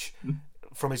touch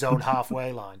from his own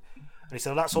halfway line. And he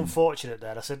said, well, that's unfortunate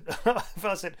then. I said,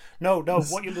 no,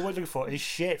 what you're looking for is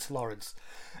shit, Lawrence.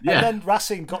 Yeah. And then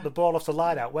Racing got the ball off the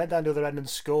line out, went down the other end and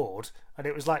scored. And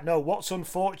it was like, no, what's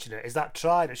unfortunate is that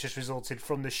try that's just resulted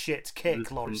from the shit kick,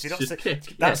 Lawrence. That's the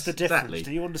difference. Exactly.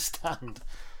 Do you understand?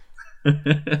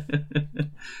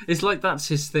 It's like that's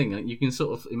his thing. You can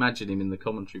sort of imagine him in the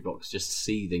commentary box just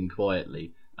seething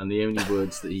quietly. And the only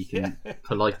words that he can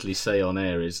politely say on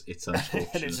air is, it's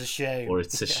unfortunate. And it's a shame. Or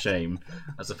it's a shame.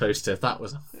 As opposed to, that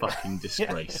was a fucking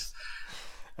disgrace.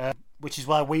 Which is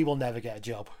why we will never get a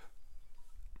job.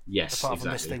 Yes, apart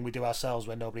from this thing we do ourselves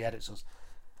when nobody edits us.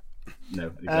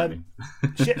 No, exactly.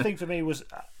 Shit thing for me was,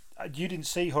 you didn't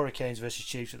see Hurricanes versus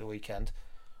Chiefs at the weekend.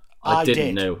 I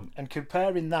didn't know. And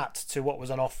comparing that to what was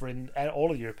on offer in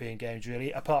all of the European games,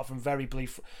 really, apart from very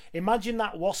brief... Imagine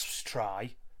that Wasps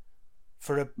try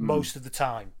for most of the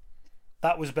time.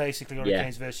 That was basically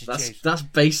Hurricanes versus Chiefs. That's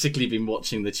basically been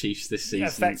watching the Chiefs this season. Yeah,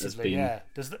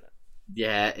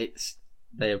 effectively,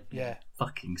 They're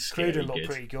fucking scary. Cruden looked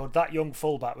pretty good. That young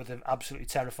fullback with an absolutely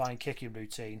terrifying kicking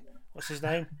routine. What's his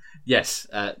name? Yes.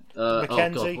 McKenzie. Oh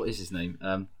God, what is his name?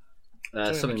 Something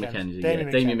McKenzie.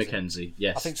 Damien McKenzie.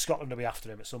 Yes. I think Scotland will be after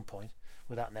him at some point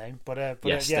with that name.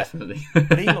 Yes, definitely.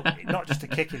 But he looked not just a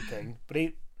kicking thing, but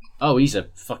he. Oh, he's a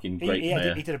fucking great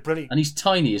player. He did a brilliant. And he's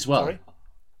tiny as well. Sorry?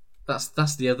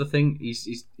 That's the other thing.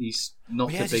 He's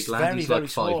not a big lad. He's like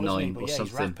 5'9" or something.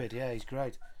 He's rapid. Yeah, he's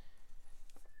great.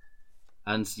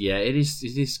 And it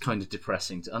is kind of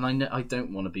depressing. And I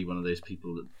don't want to be one of those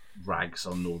people that rags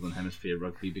on Northern Hemisphere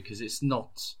rugby, because it's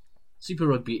not. Super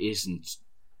Rugby isn't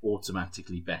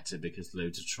automatically better because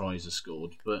loads of tries are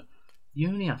scored, but you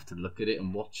only have to look at it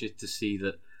and watch it to see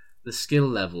that the skill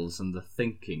levels and the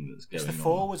thinking that's going on. It's the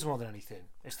forwards more than anything.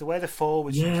 It's the way the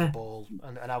forwards use the ball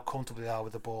and how comfortable they are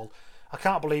with the ball. I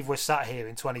can't believe we're sat here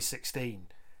in 2016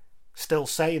 still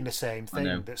saying the same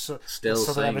thing. That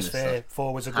Southern Hemisphere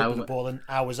forwards are good with the ball and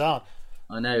ours aren't.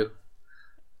 I know.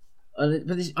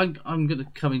 But I'm going to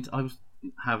come into... I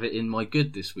have it in my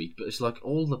good this week, but it's like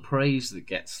all the praise that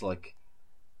gets like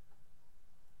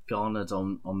garnered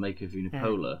on Mako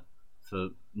Vunipola for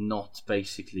not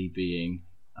basically being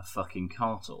a fucking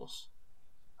cart horse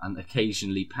and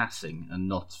occasionally passing and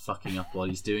not fucking up while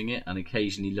he's doing it and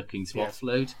occasionally looking to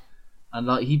offload, and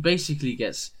like he basically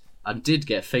gets and did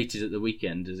get feted at the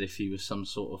weekend as if he was some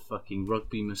sort of fucking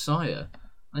rugby messiah.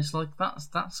 And it's like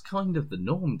that's kind of the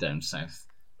norm down south.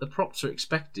 The props are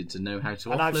expected to know how to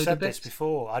offload a bit. And I've said this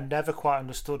before. I never quite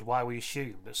understood why we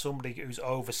assume that somebody who's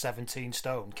over 17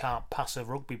 stone can't pass a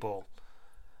rugby ball.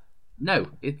 No,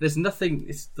 there's nothing.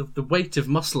 It's the weight of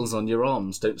muscles on your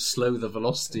arms don't slow the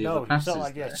velocity of the passes. No,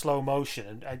 it's not like slow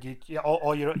motion, and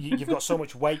you've got so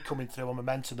much weight coming through on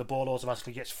momentum, the ball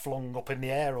automatically gets flung up in the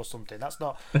air or something. That's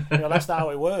not, that's not how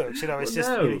it works. It's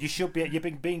just you should be. You've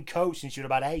been being coached since you're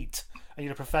about 8, and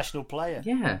you're a professional player.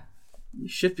 Yeah. You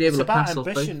should be able to pass off both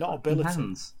ambition, not ability.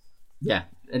 Hands. Yeah,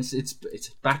 it's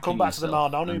back. To come back to the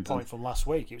Marnonu point from last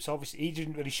week, it was obviously he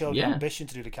didn't really show the ambition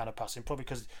to do the kind of passing, probably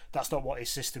because that's not what his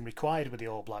system required with the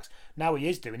All Blacks. Now he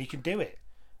is doing; he can do it.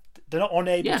 They're not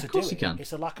unable to do it. Can.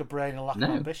 It's a lack of brain and a lack of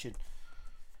ambition.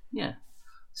 Yeah.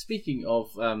 Speaking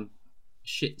of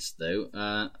shits,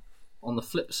 though, on the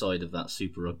flip side of that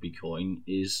Super Rugby coin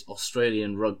is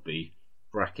Australian rugby,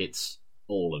 brackets,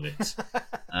 all of it.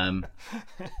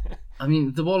 I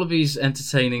mean, the Wallabies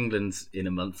entertain England in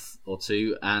a month or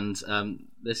two, and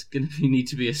there's going to need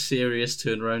to be a serious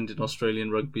turnaround in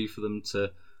Australian rugby for them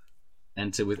to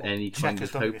enter with any kind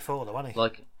of hope. Done it before, though, hasn't he?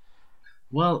 Like,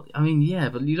 well, I mean, yeah,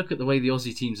 but you look at the way the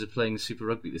Aussie teams are playing Super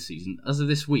Rugby this season. As of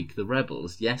this week, the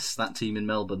Rebels, yes, that team in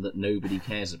Melbourne that nobody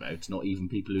cares about, not even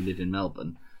people who live in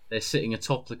Melbourne, they're sitting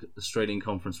atop the Australian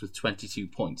Conference with 22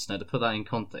 points. Now, to put that in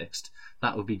context,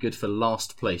 that would be good for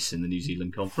last place in the New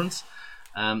Zealand Conference.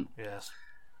 Yes.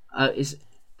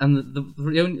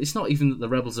 It's not even that the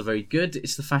Rebels are very good,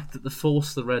 it's the fact that the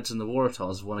Force, the Reds and the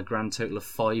Waratahs have won a grand total of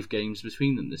 5 games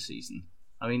between them this season.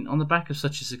 I mean, on the back of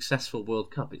such a successful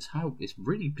World Cup, it's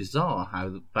really bizarre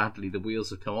how badly the wheels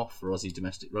have come off for Aussie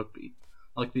domestic rugby.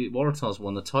 Like, the Waratahs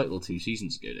won the title 2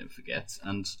 seasons ago, don't forget,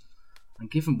 and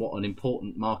given what an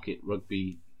important market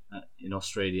rugby in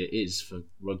Australia is for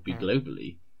rugby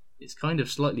globally, it's kind of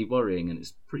slightly worrying, and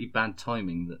it's pretty bad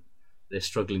timing that they're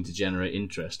struggling to generate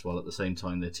interest while at the same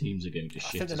time their teams are going to shit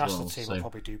as well. I think the national team will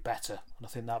probably do better, and I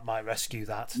think that might rescue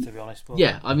that, to be honest. But...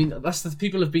 Yeah, I mean, that's the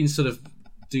people have been sort of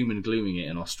doom and glooming it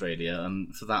in Australia,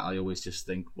 and for that I always just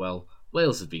think, well,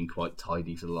 Wales have been quite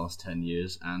tidy for the last 10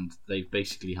 years, and they've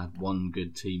basically had one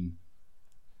good team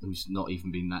who's not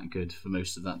even been that good for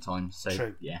most of that time. So,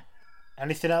 true. Yeah.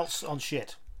 Anything else on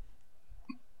shit?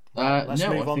 Let's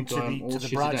move on to the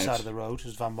bright side of the road,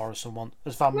 as Van Morrison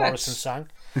sang.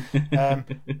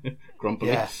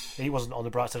 Grumpily. Yeah, he wasn't on the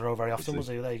bright side of the road very often, was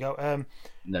he? There you go.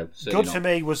 No, good for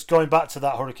me was going back to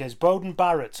that Hurricanes. Bowden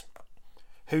Barrett,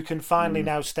 who can finally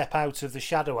now step out of the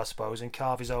shadow, I suppose, and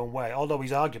carve his own way. Although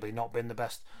he's arguably not been the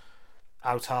best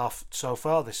out half so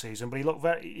far this season, but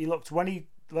when he looked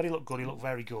good, he looked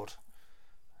very good.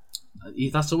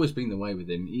 That's always been the way with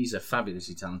him. He's a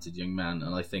fabulously talented young man,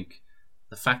 and I think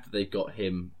the fact that they've got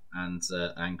him and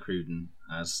Cruden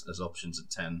as options at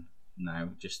 10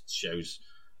 now just shows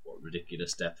what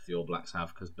ridiculous depth the All Blacks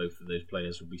have, because both of those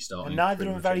players will be starting. And neither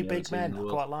of them very big men. I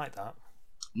quite like that.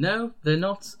 No, they're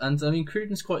not. And I mean,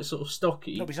 Cruden's quite sort of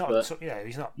stocky. No, he's not.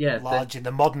 He's not large in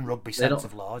the modern rugby sense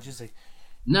of large, is he?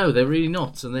 No, they're really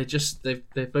not. And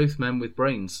they're both men with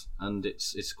brains, and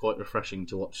it's quite refreshing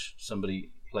to watch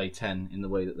somebody play 10 in the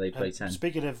way that they play 10.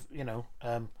 Speaking of,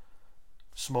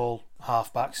 small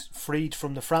halfbacks, freed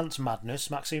from the France madness,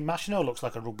 Maxime Machineau looks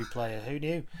like a rugby player. Who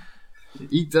knew?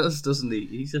 He does, doesn't he?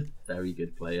 He's a very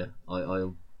good player.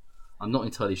 I'm not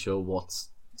entirely sure what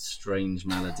strange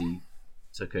malady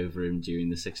took over him during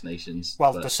the Six Nations.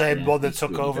 Well, the same one that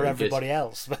took over everybody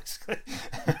else, basically.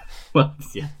 Well,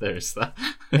 yeah, there is that.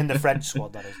 In the French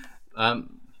squad, that is.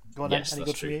 Go on, yes, any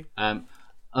that's good true. for you?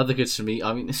 Other goods for me,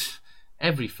 I mean,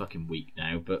 every fucking week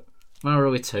now, but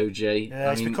Maro Itoje.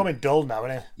 Yeah, he's becoming dull now,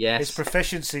 isn't he? Yes. His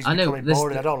proficiency's becoming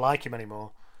boring. I don't like him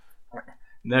anymore.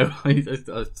 No,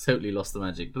 I've totally lost the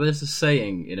magic. But there's a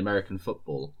saying in American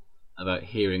football about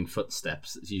hearing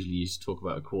footsteps that's usually used to talk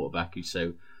about a quarterback who's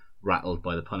so rattled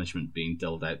by the punishment being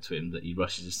doled out to him that he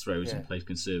rushes his throws and plays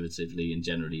conservatively and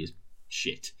generally is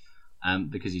shit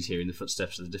because he's hearing the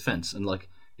footsteps of the defence. And like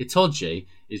Itoje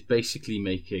is basically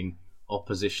making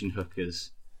opposition hookers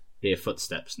hear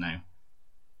footsteps now.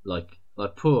 Like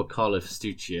poor Carlo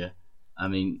Festuccia, I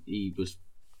mean, he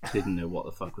didn't know what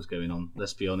the fuck was going on.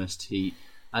 Let's be honest.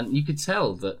 And you could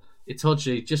tell that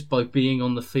Itoje, just by being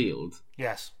on the field,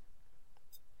 yes,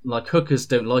 like hookers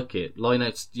don't like it.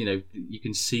 Lineouts, you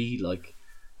can see like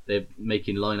they're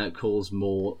making lineout calls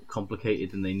more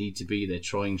complicated than they need to be. They're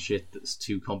trying shit that's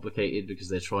too complicated because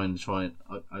they're trying to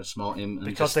outsmart him. And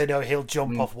because they know he'll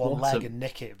jump off one leg and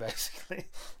nick it, basically.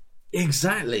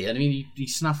 Exactly. I mean, he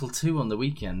snaffled 2 on the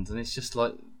weekend, and it's just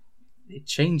like it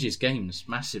changes games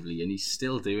massively, and he's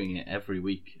still doing it every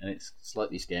week, and it's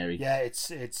slightly scary. Yeah,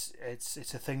 it's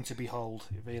a thing to behold.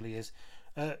 It really is.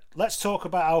 Let's talk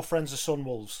about our friends the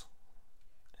Sunwolves.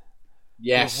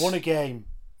 Yes, they've won a game.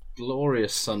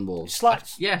 Glorious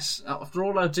Sunwolves. Yes, after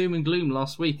all our doom and gloom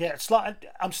last week. Yeah, it's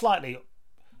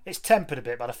tempered a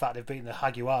bit by the fact they've beaten the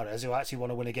Jaguares, who actually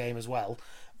want to win a game as well.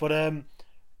 But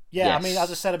yes. I mean,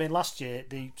 as I said, last year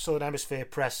the Southern Hemisphere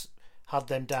press had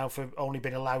them down for only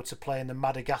being allowed to play in the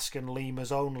Madagascar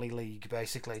Lemurs only league,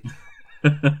 basically,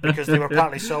 because they were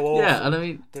apparently so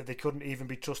awful that they couldn't even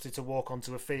be trusted to walk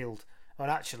onto a field. And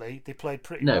actually, they played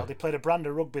pretty well. They played a brand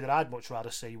of rugby that I'd much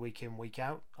rather see week in, week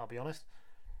out. I'll be honest.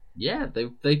 Yeah,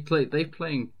 they're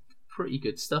playing pretty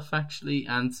good stuff actually,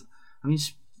 and I mean,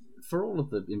 for all of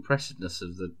the impressiveness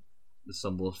of the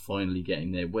Sunwolves finally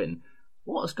getting their win,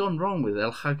 what has gone wrong with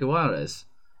El Jaguares?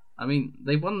 I mean,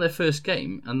 they won their first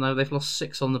game, and now they've lost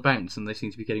 6 on the bounce, and they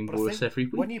seem to be getting worse every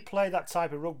week. When you play that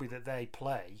type of rugby that they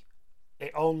play,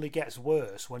 it only gets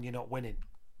worse when you're not winning.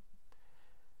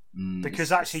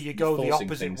 Because actually you go the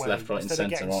opposite way. Left, right, Instead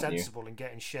and centre, of getting sensible and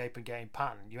getting shape and getting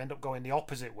pattern, you end up going the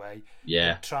opposite way.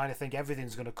 Yeah. And trying to think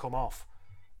everything's going to come off.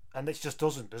 And it just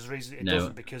doesn't. There's a reason it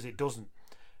doesn't, because it doesn't.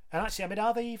 And actually, I mean,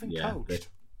 are they even coached?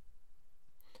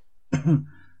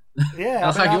 Yeah,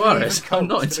 I'll tell you what, I'm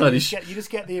not entirely sure. You just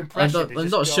get the impression. I'm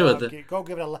not sure that. Go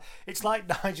give it a. It's like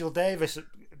Nigel Davis,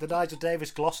 the Nigel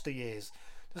Davis Gloucester years.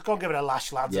 Just go and give it a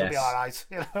lash, lads. Yes. It'll be all right.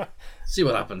 You know? See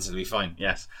what happens. It'll be fine.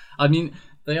 Yes, I mean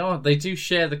they do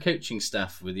share the coaching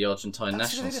staff with the Argentine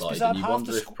national side, and you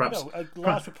wonder if perhaps a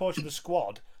large proportion of the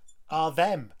squad are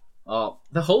them.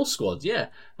 The whole squad, yeah.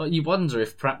 But you wonder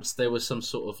if perhaps there was some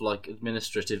sort of like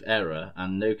administrative error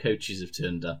and no coaches have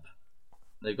turned up.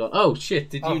 They've got, oh shit,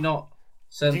 did you not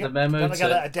send the memo to... Don't get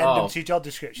that addendum to your job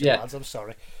description, lads, I'm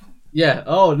sorry. Yeah,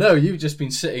 oh no, you've just been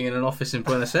sitting in an office in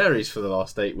Buenos Aires for the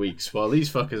last 8 weeks while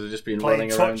these fuckers have just been playing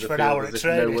running around the for field an hour as if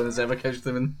training. no one has ever coached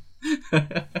them.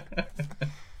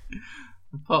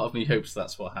 Part of me hopes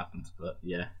that's what happened, but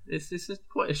yeah, it's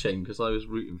quite a shame because I was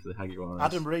rooting for the Jaguares.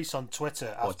 Adam Rees on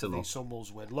Twitter after the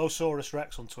Sunwolves win. Losaurus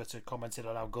Rex on Twitter commented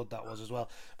on how good that was as well.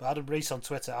 But Adam Rees on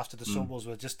Twitter after the Sunwolves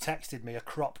win just texted me a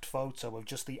cropped photo of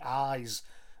just the eyes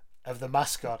of the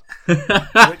mascot,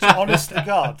 which, honest to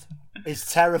God, is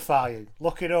terrifying.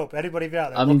 Look it up. Anybody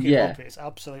out there, look it up. It's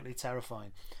absolutely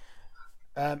terrifying.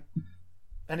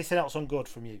 Anything else on good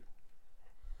from you?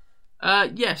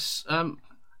 Yes.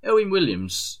 Owen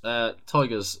Williams,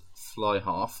 Tigers fly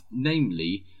half,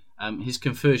 namely his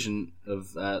conversion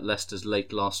of Leicester's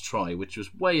late last try, which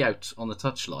was way out on the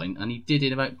touchline, and he did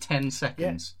in about 10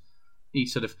 seconds.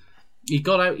 Yeah. He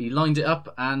got out, he lined it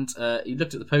up, and he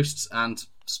looked at the posts and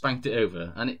spanked it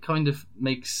over. And it kind of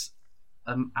makes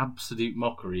an absolute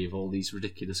mockery of all these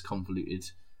ridiculous, convoluted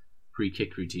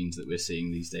pre-kick routines that we're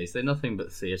seeing these days. They're nothing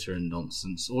but theatre and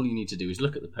nonsense. All you need to do is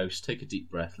look at the post, take a deep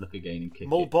breath, look again and kick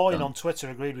Mull it. Boyne on Twitter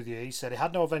agreed with you. He said it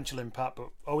had no eventual impact,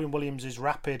 but Owen Williams'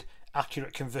 rapid,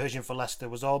 accurate conversion for Leicester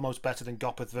was almost better than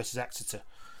Gopperth versus Exeter.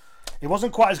 It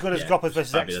wasn't quite as good as Gopperth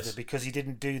versus Exeter because he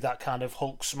didn't do that kind of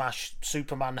Hulk smash,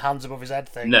 Superman hands above his head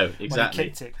thing. No, exactly. When he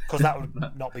kicked it, because that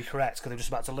would not be correct because they were just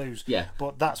about to lose. Yeah.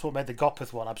 But that's what made the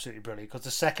Gopperth one absolutely brilliant, because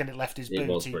the second it left his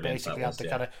boot, he basically had the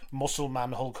kind of muscle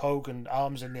man Hulk Hogan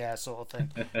arms in the air sort of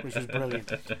thing, which was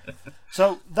brilliant.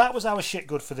 So that was our shit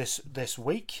good for this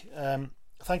week.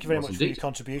 Thank you very much for your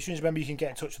contributions. Remember, you can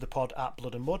get in touch with the pod at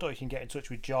Blood and Mud, or you can get in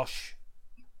touch with Josh.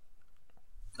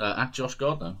 At Josh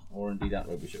Gardner, or indeed at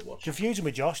Rugby Shirt Watch. Confusing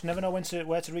with Josh, never know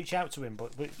where to reach out to him,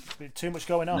 but too much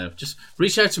going on. No, just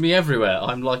reach out to me everywhere.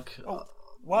 I'm like.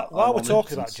 While we're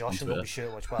talking about Josh and Rugby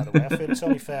Shirt Watch, by the way, I feel it's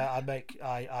only fair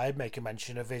I make a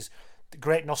mention of his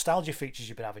great nostalgia features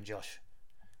you've been having, Josh.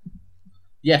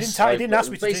 Yes, he didn't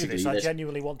ask me to do this. I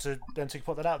genuinely want to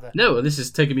put that out there. No, this has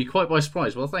taken me quite by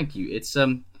surprise. Well, thank you. It's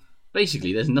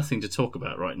basically, there's nothing to talk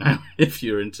about right now if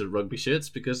you're into rugby shirts,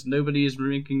 because nobody is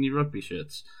making new rugby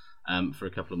shirts for a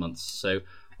couple of months. So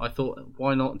I thought,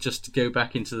 why not just go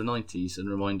back into the 90s and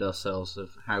remind ourselves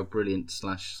of how brilliant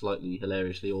 / slightly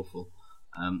hilariously awful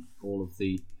all of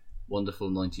the wonderful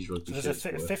 90s rugby shirts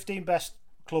were. 15 best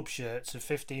club shirts and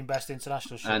 15 best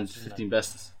international shirts. And 15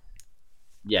 best...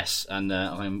 Yes, and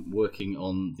I'm working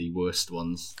on the worst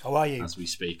ones. Oh, are you? As we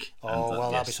speak.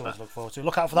 That'll be something to look forward to.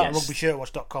 Look out for that on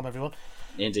rugbyshirtwatch.com, everyone.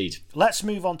 Indeed. Let's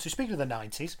move on to, speaking of the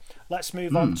 90s, let's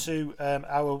move on to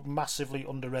our massively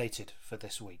underrated for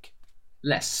this week.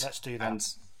 Let's do that.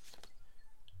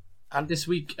 And this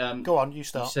week... go on, you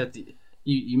start. You said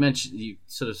you mentioned, you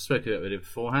sort of spoke about it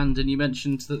beforehand, and you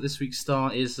mentioned that this week's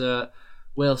star is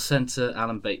Wales centre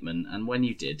Alan Bateman, and when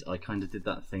you did, I kind of did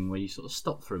that thing where you sort of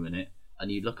stop for a minute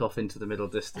and you look off into the middle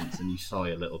distance and you sigh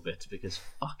a little bit, because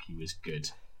fuck, he was good.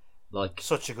 Like,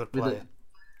 such a good player.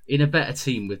 In a better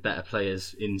team with better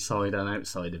players inside and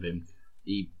outside of him,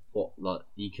 he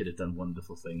could have done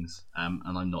wonderful things.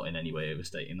 And I'm not in any way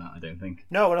overstating that, I don't think.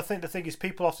 No, and I think the thing is,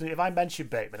 people often, if I mention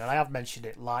Bateman, and I have mentioned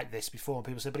it like this before, and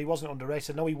people say, but he wasn't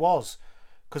underrated. No, he was.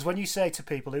 Because when you say to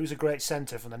people, who's a great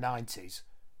centre from the 90s,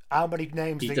 how many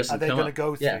names are they going to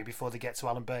go through before they get to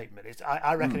Alan Bateman?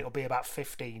 I reckon it'll be about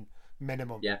 15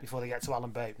 minimum before they get to Alan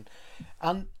Bateman.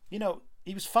 And, you know,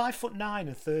 he was 5'9"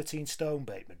 and 13 stone,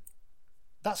 Bateman.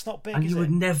 That's not big, you would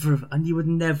never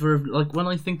have, like, when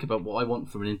I think about what I want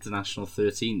from an international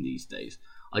 13 these days,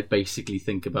 I basically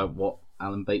think about what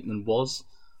Alan Bateman was.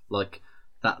 Like,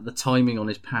 that the timing on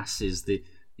his passes, the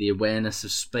awareness of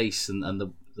space and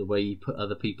the way he put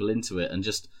other people into it, and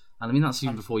just And I mean, that's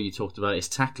even before you talked about his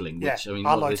tackling. Which, yeah, I mean,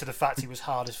 I liked the fact he was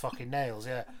hard as fucking nails.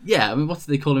 Yeah. Yeah, I mean, what did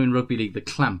they call him in rugby league? The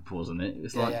clamp, wasn't it? It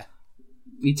was yeah.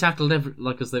 He tackled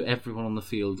as though everyone on the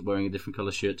field wearing a different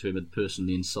colour shirt to him had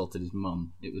personally insulted his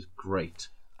mum. It was great.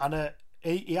 And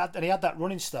he had that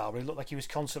running style where he looked like he was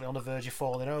constantly on the verge of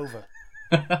falling over.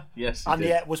 Yes, and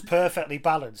yet was perfectly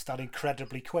balanced and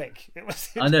incredibly quick.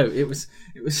 I know it was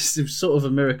sort of a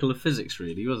miracle of physics,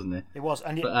 really, wasn't it? It was,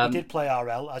 and he did play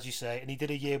RL, as you say, and he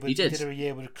did a year with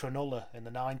Cronulla in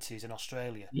the 90s in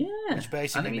Australia. Yeah, which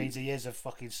basically means he is a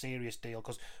fucking serious deal.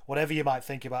 Because whatever you might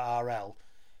think about RL,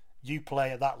 you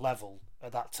play at that level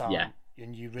at that time,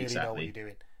 and you really know what you're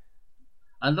doing.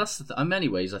 And that's in many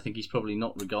ways, I think he's probably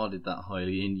not regarded that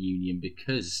highly in Union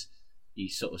because he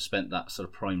sort of spent that sort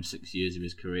of prime 6 years of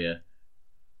his career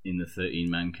in the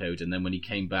 13-man code, and then when he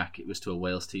came back, it was to a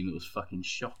Wales team that was fucking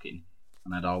shocking,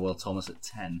 and had Arwell Thomas at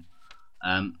 10.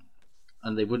 And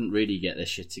they wouldn't really get their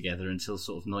shit together until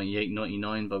sort of 98,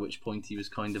 99, by which point he was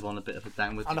kind of on a bit of a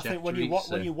downward trajectory. And I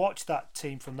think when you watch that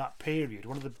team from that period,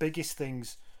 one of the biggest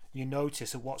things you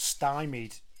notice of what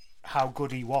stymied how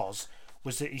good he was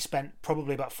that he spent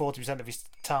probably about 40% of his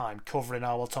time covering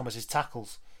Arwell Thomas's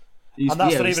tackles. And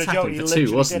that's not even a joke. He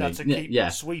literally did have to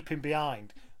keep sweeping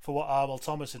behind for what Arwell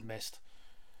Thomas had missed.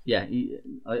 Yeah,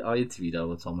 I interviewed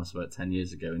Arwell Thomas about 10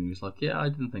 years ago, and he was like, "Yeah, I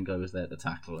didn't think I was there to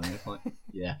tackle." And I was like,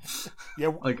 "Yeah,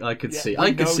 I could see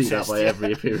that by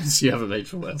every appearance you ever made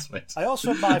for Wales, mate." I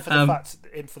also admire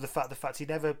the fact he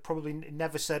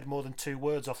never said more than 2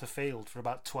 words off the field for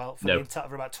about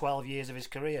 12 years of his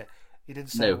career. He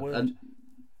didn't say a word.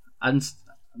 And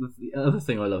the other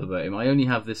thing I love about him, I only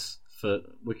have this for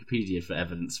Wikipedia for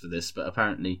evidence for this, but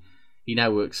apparently he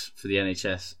now works for the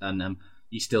NHS, and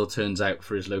he still turns out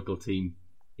for his local team,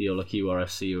 Eola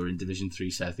QRFC, or in Division 3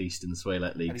 South East in the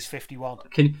Swaylet League. And he's 51.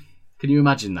 Can you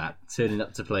imagine that, turning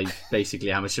up to play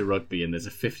basically amateur rugby, and there's a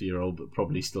 50-year-old but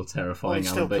probably still terrifying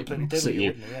Alan Bateman opposite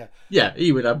you? Yeah,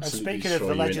 he would absolutely. And speaking of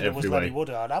the legend that was Lenny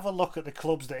Woodard, have a look at the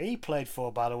clubs that he played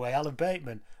for, by the way. Alan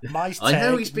Bateman,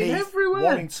 Maesteg, Neath,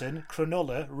 Warrington,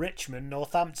 Cronulla, Richmond,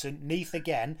 Northampton, Neath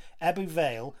again, Ebbw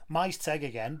Vale, Maesteg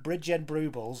again, Bridgend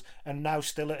Blue Bulls, and now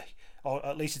still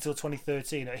at least until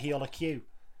 2013 at Eola Q.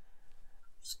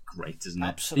 It's great, isn't it?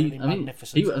 Absolutely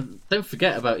magnificent. Don't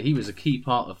forget he was a key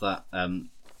part of that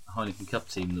Heineken Cup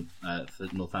team for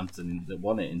Northampton that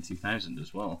won it in 2000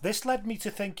 as well. This led me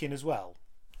to thinking as well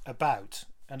about,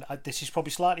 and this is probably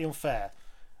slightly unfair,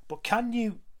 but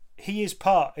he is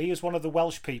one of the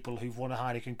Welsh people who've won a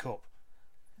Heineken Cup.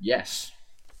 Yes.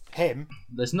 Him.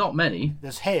 There's not many.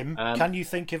 There's him. Can you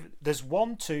think of? There's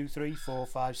 1, 2, 3, 4,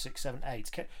 5, 6, 7,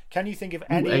 8. Can you think of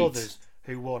any others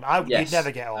who won? You'd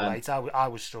never get all 8. I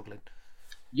was struggling.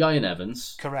 Ian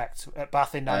Evans. Correct. At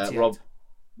Bath in 98.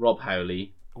 Rob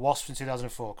Howley. Wasps in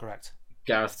 2004. Correct.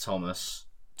 Gareth Thomas.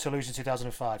 Toulouse in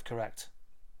 2005. Correct.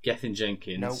 Gethin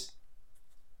Jenkins. Nope.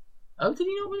 Oh, did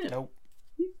he not win it? Nope.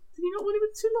 Did he not win it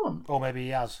with Toulon? Or maybe he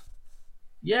has.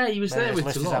 Yeah, he was there with Toulon.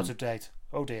 His list is out of date.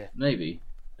 Oh dear. Maybe.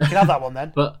 You can have that one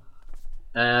then. But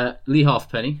Lee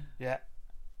Halfpenny. Yeah.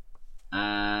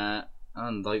 And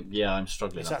I'm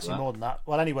struggling. It's actually more than that.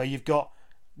 Well, anyway, you've got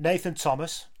Nathan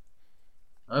Thomas.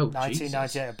 Oh, 1998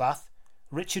 Jesus. at Bath.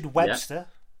 Richard Webster. Yeah.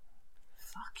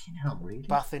 Fucking hell, really?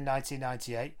 Bath in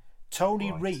 1998.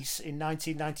 Tony Rees in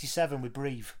 1997 with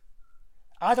Brive.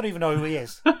 I don't even know who he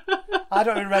is. I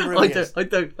don't remember who he is. I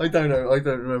don't know. I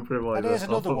don't remember him either. And here's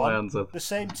another one. The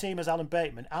same team as Alan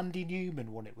Bateman. Andy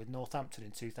Newman won it with Northampton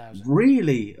in 2000.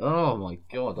 Really? Oh my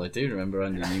God, I do remember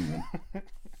Andy Newman.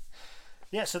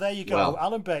 Yeah, so there you go. Wow.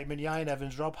 Alan Bateman, Ian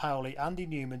Evans, Rob Howley, Andy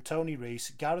Newman, Tony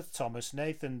Rees, Gareth Thomas,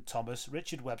 Nathan Thomas,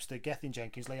 Richard Webster, Gethin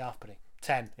Jenkins, Lee Halfpenny.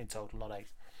 10 in total, not 8.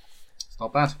 It's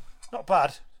not bad. Not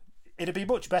bad. It'd be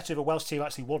much better if a Welsh team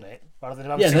actually won it rather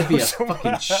than there'd be a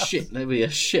fucking shit. There'd be a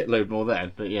shitload more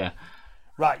then. But yeah.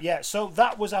 Right, yeah. So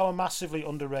that was our massively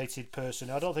underrated person.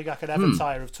 I don't think I can ever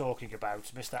tire of talking about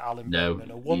Mr. Alan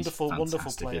Bateman. A wonderful,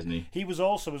 wonderful player. Isn't he? He was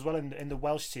also as well in the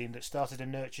Welsh team that started to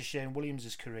nurture Shane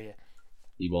Williams' career.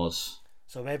 He was.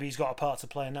 So maybe he's got a part to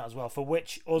play in that as well, for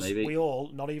which we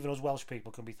all, not even us Welsh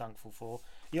people, can be thankful for.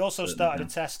 He also started a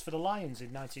test for the Lions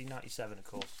in 1997, of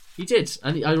course. He did,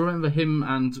 and I remember him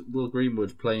and Will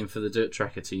Greenwood playing for the Dirt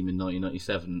Tracker team in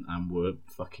 1997 and were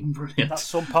fucking brilliant. That's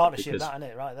some partnership, that, isn't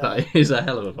it? Right there. That is a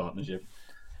hell of a partnership.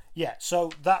 Yeah,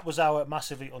 so that was our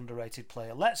massively underrated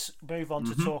player. Let's move on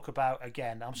to talk about,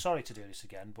 again, I'm sorry to do this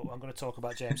again, but I'm going to talk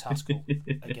about James Haskell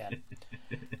again.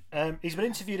 He's been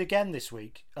interviewed again this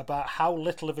week about how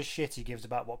little of a shit he gives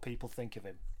about what people think of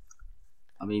him.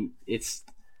 I mean, it's...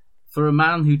 For a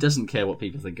man who doesn't care what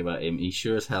people think about him, he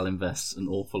sure as hell invests an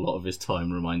awful lot of his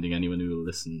time reminding anyone who will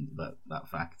listen about that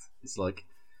fact. It's like,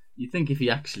 you think if he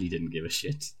actually didn't give a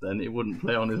shit, then it wouldn't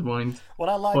play on his mind What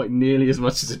I like, quite nearly as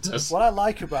much as it does. What I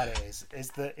like about it is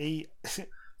that he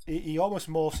almost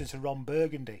morphs into Ron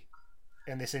Burgundy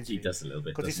in this interview. He does a little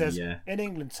bit, because he says, in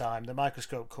England time, the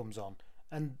microscope comes on,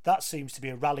 and that seems to be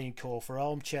a rallying call for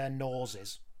armchair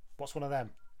noses. What's one of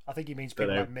them? I think he means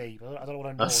people like me, but I don't know what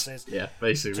a nose is. Yeah,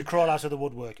 basically. To crawl out of the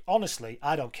woodwork. Honestly,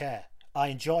 I don't care. I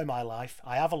enjoy my life.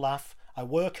 I have a laugh. I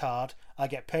work hard. I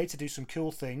get paid to do some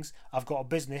cool things. I've got a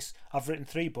business. I've written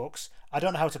 3 books. I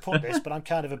don't know how to put this, but I'm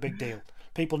kind of a big deal.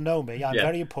 People know me. I'm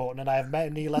very important, and I have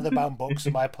many leather-bound books,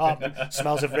 and my apartment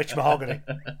smells of rich mahogany.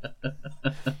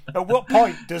 At what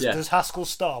point does Haskell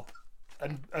stop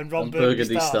and Ron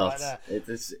Burgundy start? Right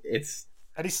It's.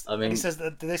 And he says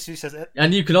that this. He says,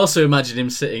 and you can also imagine him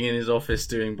sitting in his office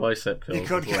doing bicep curls. You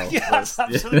could, as well. yeah, that's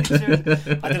absolutely true.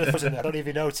 I don't know if I don't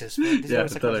even notice.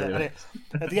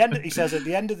 At the end, he says, at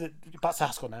the end of the back to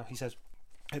Haskell now. He says,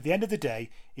 at the end of the day,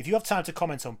 if you have time to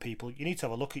comment on people, you need to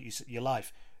have a look at your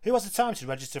life. Who has the time to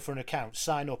register for an account,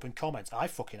 sign up, and comment? I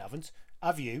fucking haven't.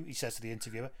 Have you? He says to the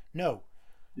interviewer. No.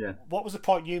 Yeah. What was the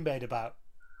point you made about?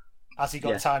 Has he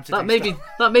got time to?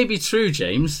 That may be true,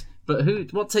 James.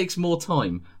 But what takes more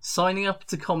time? Signing up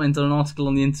to comment on an article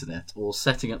on the internet, or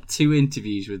setting up 2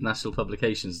 interviews with national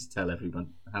publications to tell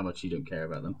everyone how much you don't care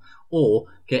about them, or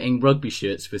getting rugby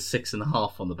shirts with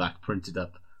 6.5 on the back printed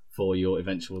up for your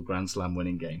eventual Grand Slam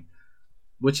winning game?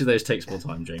 Which of those takes more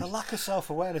time, James? The lack of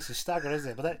self-awareness is staggering,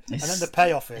 isn't it? And then the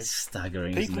payoff is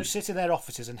staggering. People who sit in their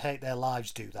offices and hate their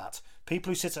lives do that.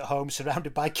 People who sit at home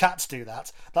surrounded by cats do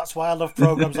that. That's why I love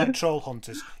programs like Troll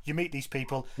Hunters. You meet these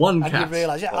people and you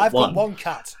realise, I've got 1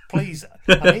 cat. Please,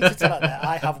 I need to tell it that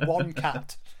I have 1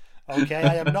 cat. Okay,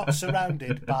 I am not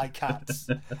surrounded by cats,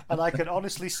 and I can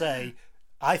honestly say,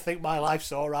 I think my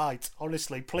life's all right.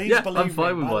 Honestly, please believe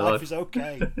me, my life is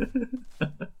okay.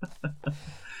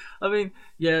 I mean,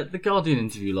 the Guardian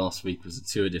interview last week was a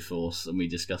tour de force, and we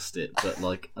discussed it. But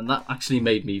and that actually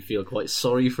made me feel quite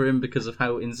sorry for him because of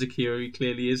how insecure he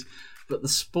clearly is. But the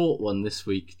sport one this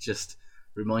week just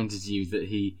reminded you that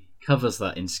he covers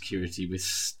that insecurity with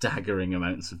staggering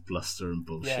amounts of bluster and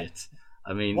bullshit. Yeah.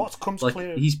 I mean, what comes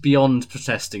clear? He's beyond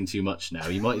protesting too much now.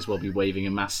 He might as well be waving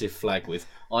a massive flag with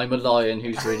 "I'm a lion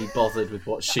who's really bothered with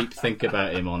what sheep think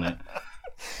about him" on it.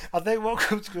 I think what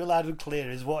comes through loud and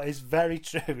clear is what is very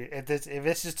true. If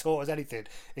this has taught us anything,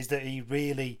 is that he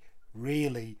really,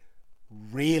 really,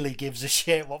 really gives a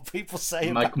shit what people say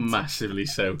about him. Massively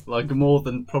so. More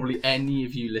than probably any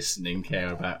of you listening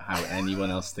care about how anyone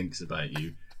else thinks about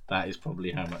you. That is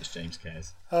probably how much James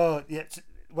cares. Oh, yeah.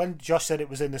 When Josh said it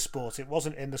was in the Sport, it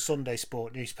wasn't in the Sunday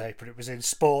Sport newspaper. It was in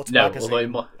Sport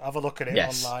magazine. Have a look at it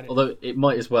online. Although it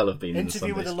might as well have been Interview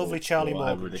in the with the lovely Charlie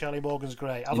Morgan. Charlie Morgan's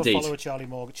great. Have Indeed. a follow of Charlie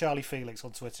Morgan. Charlie Felix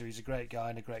on Twitter. He's a great guy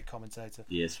and a great commentator.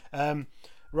 He is.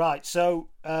 Right, so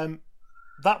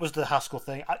that was the Haskell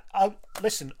thing. I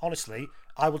listen, honestly,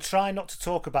 I will try not to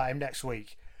talk about him next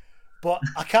week. But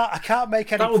I can't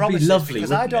make any promises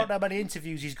because I don't know how many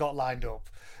interviews he's got lined up.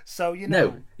 So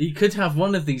No, he could have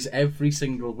one of these every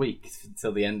single week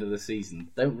until the end of the season.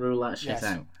 Don't rule that shit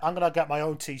out. I'm gonna get my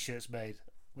own T-shirts made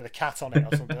with a cat on it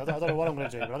or something. I don't know what I'm gonna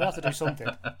do, but I'm gonna have to do something.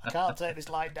 I can't take this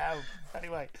lying down.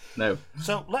 Anyway. No.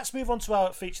 So let's move on to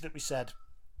our feature that we said.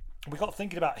 We got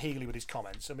thinking about Healy with his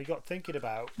comments, and we got thinking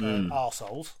about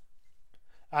arseholes.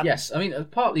 Yes, I mean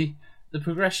partly the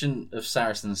progression of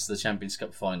Saracens to the Champions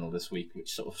Cup final this week,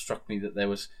 which sort of struck me that there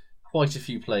was quite a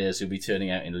few players who'll be turning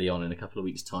out in Lyon in a couple of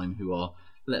weeks' time who are,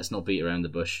 let's not beat around the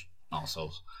bush,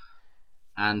 arseholes.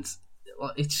 And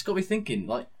it just got me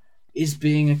thinking, is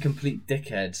being a complete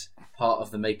dickhead part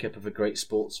of the makeup of a great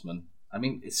sportsman? I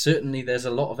mean, certainly there's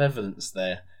a lot of evidence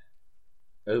there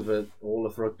over all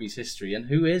of rugby's history. And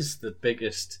who is the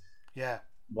biggest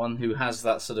one who has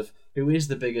that sort of... Who is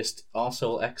the biggest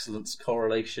arsehole excellence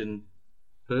correlation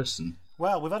person?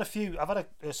 Well, I've had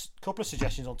a couple of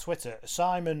suggestions on Twitter.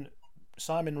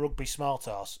 Simon Rugby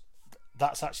Smartass.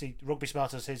 That's actually Rugby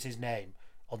Smartass is his name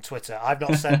on Twitter. I've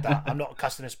not said that. I'm not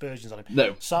casting aspersions on him.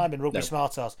 No. Simon Rugby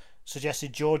Smartass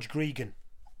suggested George Gregan.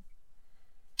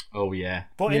 Oh yeah.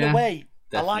 But in a way,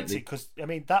 definitely. I liked it because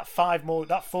that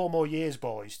 4 more years,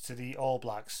 boys, to the All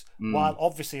Blacks, while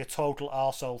obviously a total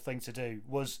arsehole thing to do,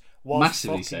 was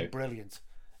massively fucking so. Brilliant.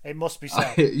 It must be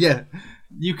said. Yeah,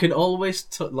 you can always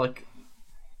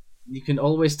you can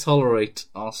always tolerate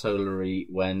arseholery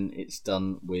when it's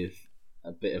done with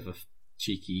a bit of a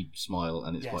cheeky smile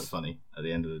and it's quite funny at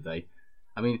the end of the day.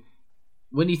 I mean,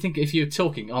 when you think, if you're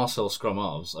talking arsehole scrum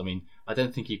halves, I mean, I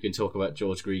don't think you can talk about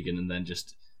George Gregan and then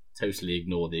just totally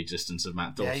ignore the existence of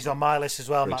Matt Dawson. Yeah, he's on my list as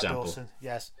well, Matt example. Dawson.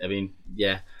 Yes. I mean,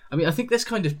 yeah. I mean, I think there's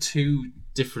kind of two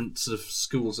different sort of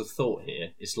schools of thought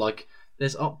here. It's like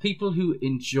there's people who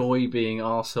enjoy being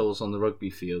arseholes on the rugby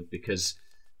field because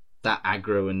that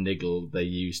aggro and niggle they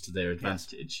use to their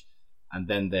advantage, and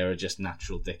then there are just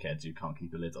natural dickheads who can't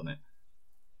keep a lid on it.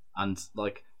 And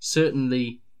like,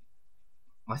 certainly,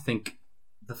 I think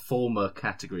the former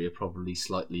category are probably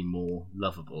slightly more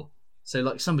lovable. So,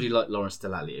 like somebody like Lawrence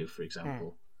Dallaglio, for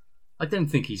example, I don't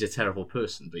think he's a terrible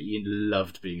person, but he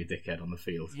loved being a dickhead on the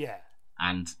field. Yeah.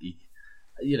 And he,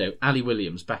 you know, Ali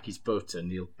Williams, Backy's Butter,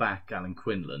 and he'll back Alan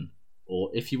Quinlan,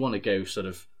 or if you want to go sort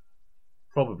of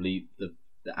probably the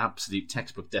absolute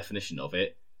textbook definition of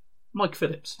it, Mike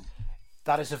Phillips.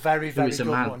 That is a very, very good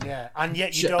man. one, yeah. And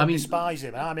yet you don't despise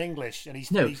him. I'm English, and he's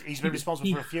been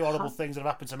responsible for a few horrible things that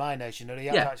have happened to my nation, and he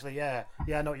has actually, I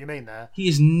know what you mean there. He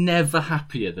is never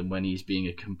happier than when he's being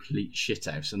a complete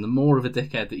shithouse, and the more of a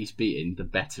dickhead that he's beaten, the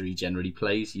better he generally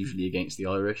plays, usually against the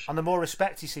Irish. And the more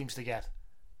respect he seems to get.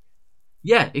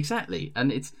 Yeah, exactly.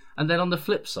 And then on the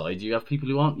flip side, you have people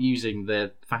who aren't using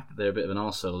the fact that they're a bit of an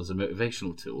arsehole as a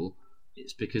motivational tool.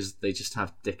 It's because they just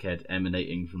have dickhead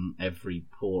emanating from every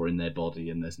pore in their body,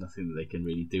 and there's nothing that they can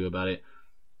really do about it.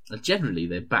 And generally,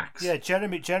 their backs. Yeah,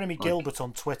 Jeremy Gilbert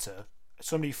on Twitter.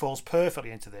 Somebody falls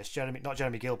perfectly into this. Not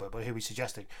Jeremy Gilbert, but who he's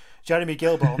suggesting. Jeremy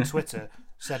Gilbert on Twitter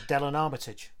said Dylan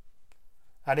Armitage,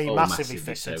 and he massively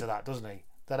fits into that, doesn't he?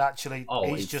 That actually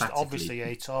he's just obviously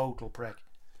a total prick.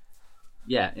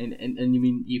 Yeah, and you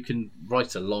mean you can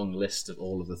write a long list of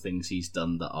all of the things he's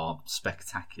done that are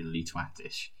spectacularly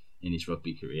twattish in his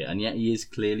rugby career, and yet he is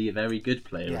clearly a very good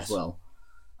player as well.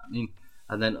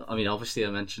 Obviously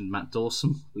I mentioned Matt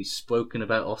Dawson. We've spoken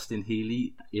about Austin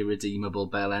Healey, irredeemable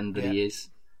bell end that he is.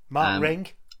 Mark Ring.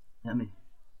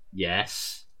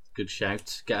 Yes, good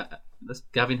shout.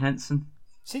 Gavin Henson.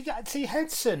 See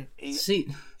Henson.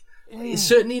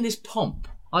 Certainly in his pomp,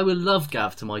 I will love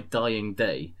Gav to my dying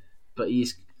day, but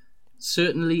he's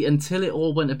certainly, until it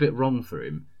all went a bit wrong for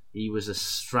him, he was a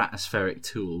stratospheric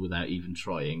tool without even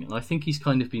trying, and I think he's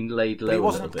kind of been laid low. But he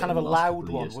wasn't kind of a loud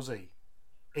one, was he?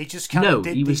 He just kind of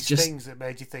did these things that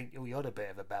made you think, "Oh, you're a bit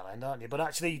of a bellend, aren't you?" But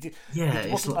actually, he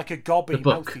wasn't like a gobby,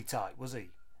 mouthy type, was he?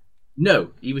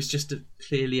 No, he was just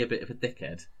clearly a bit of a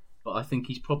dickhead. But I think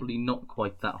he's probably not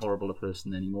quite that horrible a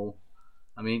person anymore.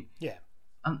 I mean,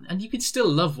 and you could still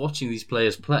love watching these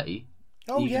players play.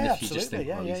 Oh even yeah, if you absolutely. Just think,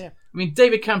 Yeah. I mean,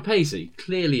 David Campese,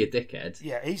 clearly a dickhead.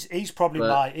 Yeah, he's probably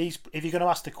if you're going to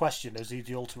ask the question, is he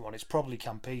the ultimate one? It's probably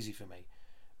Campese for me,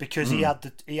 because he had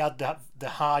the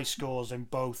high scores in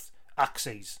both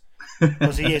axes,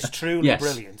 because he is truly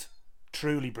brilliant,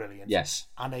 yes,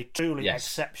 and a truly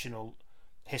exceptional,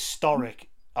 historic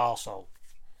arsehole.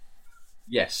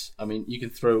 Yes, I mean you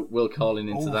can throw Will Carlin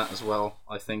into that as well.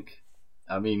 I think.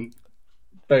 I mean,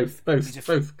 both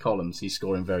columns he's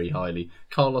scoring very highly.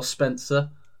 Carlos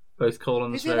Spencer, both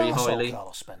columns very highly.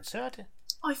 Carlos Spencer,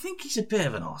 I think he's a bit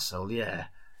of an arsehole. Yeah,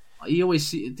 he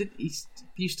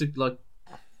used to like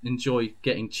enjoy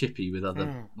getting chippy with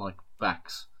other like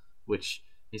backs, which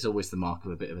is always the mark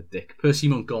of a bit of a dick. Percy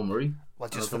Montgomery, well,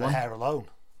 just for the hair alone.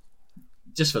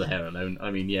 Just for the hair alone, I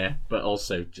mean, yeah, but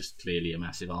also just clearly a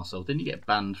massive arsehole. Didn't he get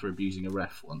banned for abusing a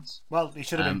ref once? Well, he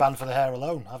should have been banned for the hair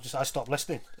alone. I stopped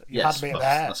listening. You had me at the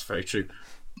hair. That's very true.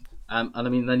 And I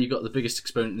mean, then you've got the biggest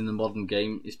exponent in the modern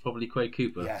game is probably Quade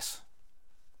Cooper. Yes.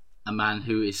 A man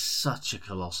who is such a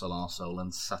colossal arsehole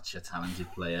and such a talented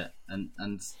player. And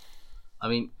I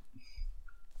mean,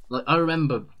 like I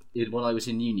remember when I was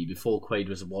in uni, before Quade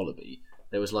was a Wallaby,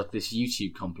 there was like this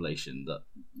YouTube compilation that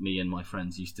me and my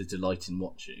friends used to delight in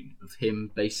watching of him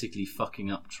basically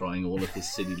fucking up, trying all of his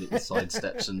silly little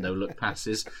sidesteps and no-look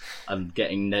passes and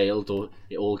getting nailed or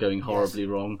it all going horribly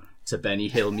wrong to Benny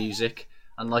Hill music.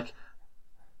 And like,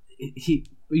 he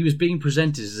was being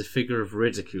presented as a figure of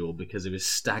ridicule because of his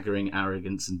staggering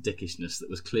arrogance and dickishness that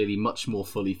was clearly much more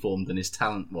fully formed than his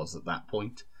talent was at that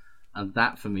point. And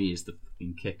that, for me, is the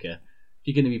fucking kicker. If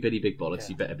you're going to be Billy Big Bollocks,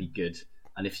 you better be good.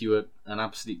 And if you were an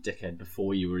absolute dickhead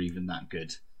before you were even that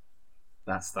good,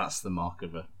 that's the mark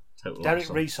of a total Derek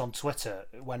arsehole. Rees on Twitter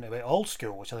went a bit old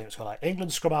school, which I think was kind of like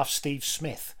England scrum half Steve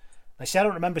Smith. Now, see, I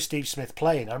don't remember Steve Smith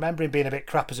playing. I remember him being a bit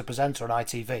crap as a presenter on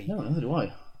ITV. No, neither do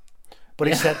I. But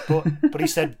he said, but he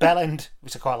said Bellend,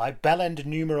 which I quite like. Bellend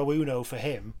numero uno for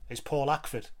him is Paul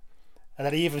Ackford, and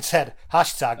then he even said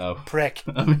 #prick,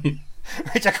 I mean,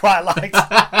 which I quite liked.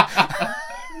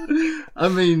 I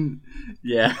mean,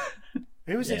 yeah.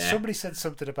 Who was it? Somebody said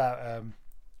something about.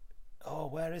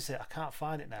 Where is it? I can't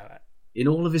find it now. in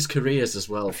all of his careers as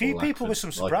well. A few Paul people Ackford, with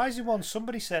some surprising ones.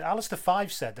 Somebody said, Alistair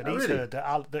Five said that he's really? heard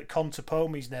that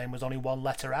Contepomi's name was only one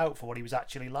letter out for what he was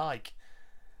actually like.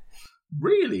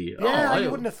 Really? Yeah, you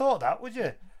wouldn't have thought that, would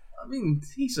you? I mean,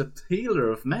 he's a healer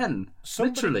of men,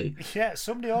 literally. Yeah,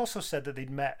 somebody also said that they'd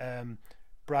met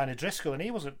Brian O'Driscoll, and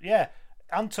he wasn't. Yeah,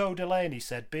 Anto Delaney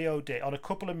said BOD on a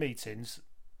couple of meetings.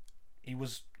 He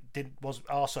was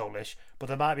arsehole-ish, but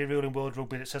there might be a rule in World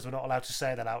Rugby that says we're not allowed to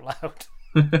say that out loud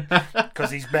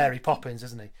because he's Mary Poppins,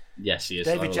 isn't he? Yes, he is.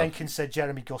 David Jenkins said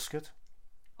Jeremy Guscott.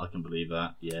 I can believe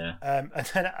that. Yeah. And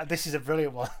then this is a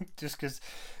brilliant one, just because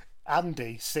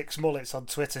Andy Six Mullets on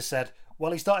Twitter said,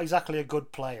 "Well, he's not exactly a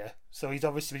good player." So he's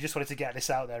obviously, we just wanted to get this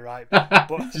out there, right? But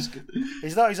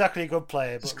he's not exactly a good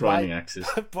player. But grinding axes.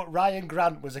 But Ryan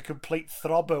Grant was a complete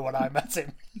throbber when I met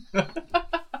him.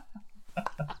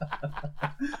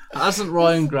 Hasn't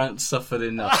Ryan Grant suffered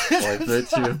enough by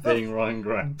virtue of being Ryan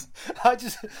Grant? I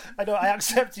know I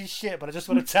accept his shit, but I just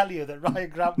want to tell you that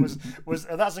Ryan Grant was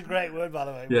and that's a great word, by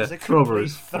the way. Yeah, was a complete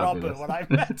throbber when I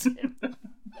met him.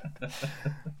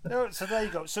 No, so there you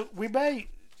go. So we may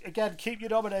again keep your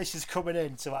nominations coming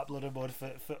in to At Blood and Mud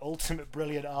for ultimate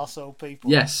brilliant arsehole people.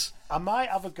 Yes. I might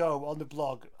have a go on the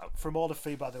blog from all the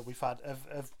feedback that we've had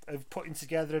of putting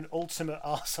together an ultimate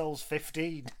arseholes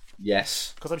 15.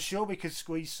 Yes. Because I'm sure we could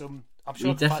squeeze some. I'm sure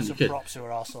We we can find definitely some could. props who are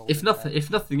arseholes. If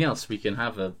nothing else, we can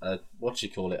have a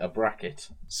a bracket.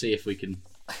 See if we can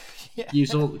Yeah.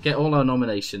 get all our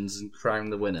nominations and crown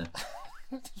the winner.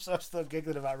 So I'm still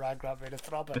giggling about Ryan Grant being a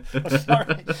throbber. I'm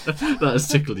sorry. That has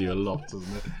tickled you a lot,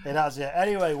 doesn't it? It has, yeah.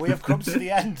 Anyway, we have come to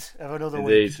the end of another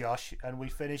Indeed. week, Josh, and we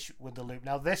finish with the loop.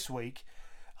 Now, this week,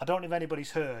 I don't know if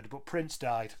anybody's heard, but Prince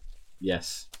died.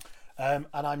 Yes. And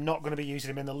I'm not going to be using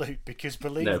him in the loop because,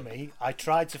 believe me, I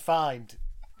tried to find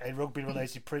a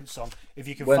rugby-related Prince song. If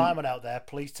you can find one out there,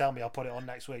 please tell me. I'll put it on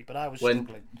next week. But I was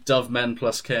struggling. Dove Men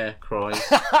Plus Care cries.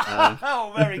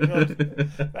 Oh, very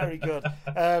good. Very good.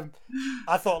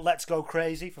 I thought Let's Go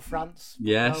Crazy for France.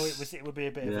 Yes. No, it would be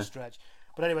a bit of a stretch.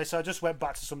 But anyway, so I just went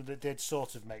back to something that did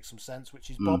sort of make some sense, which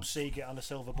is Bob Seger and the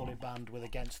Silver Bullet Band with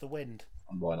Against the Wind.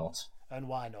 And why not? And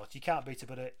why not? You can't beat a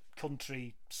bit of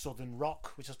country southern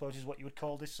rock, which I suppose is what you would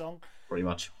call this song. Pretty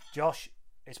much. Josh,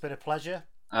 it's been a pleasure.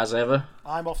 As ever.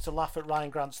 I'm off to laugh at Ryan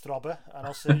Grant's throbber, and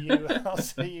I'll see you. I'll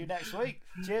see you next week.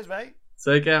 Cheers, mate.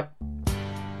 Take care.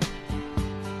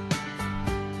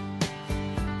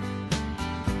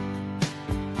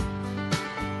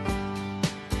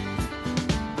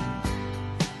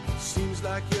 Seems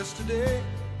like yesterday,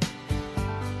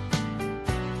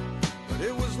 but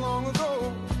it was long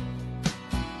ago.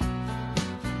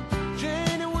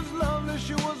 Jane, it was lovely.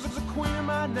 She was the queen of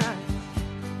my night.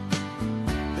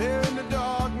 There in the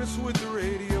darkness with the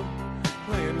radio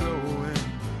playing low end,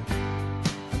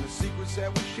 and the secrets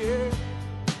that we shared,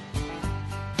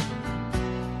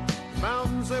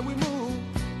 mountains that we moved,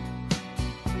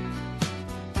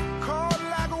 caught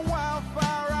like a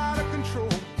wildfire out of control,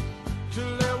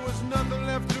 till there was nothing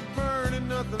left to burn and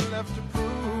nothing left to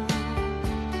prove.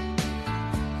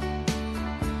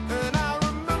 And I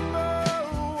remember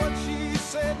what she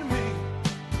said to me,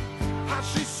 how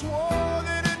she swore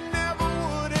that it never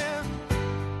would end.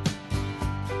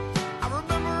 I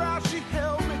remember how she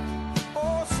held me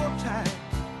oh so tight.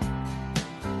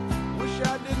 Wish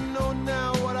I didn't know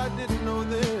now what I didn't know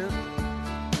then.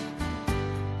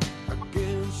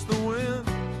 Against the wind,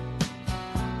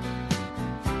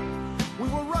 we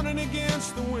were running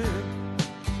against the wind.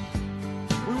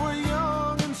 We were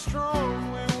young and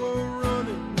strong, we were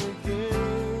running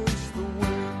against the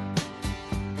wind.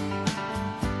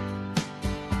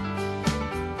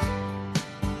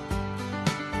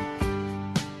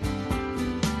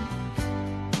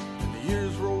 And the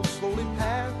years rolled slowly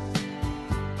past,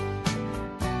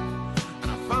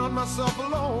 and I found myself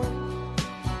alone,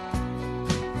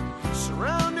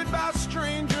 surrounded by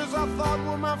strangers I thought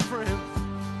were my friends.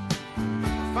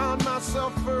 I found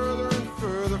myself further and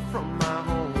further from my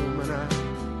home, and I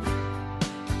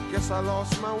guess I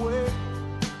lost my way.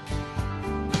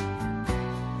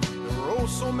 There were oh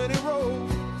so many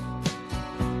roads.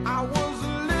 I was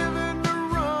living to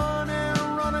run and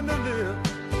running to live,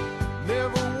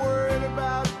 never worried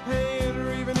about paying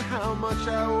or even how much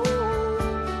I owe.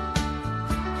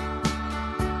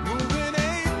 Moving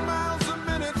 8 miles a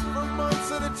minute for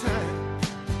months at a time,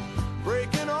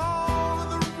 breaking all of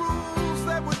the rules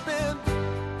that would bend.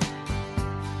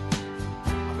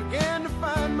 I began to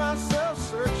find myself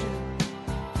searching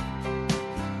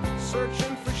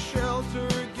for shelter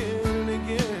again and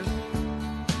again.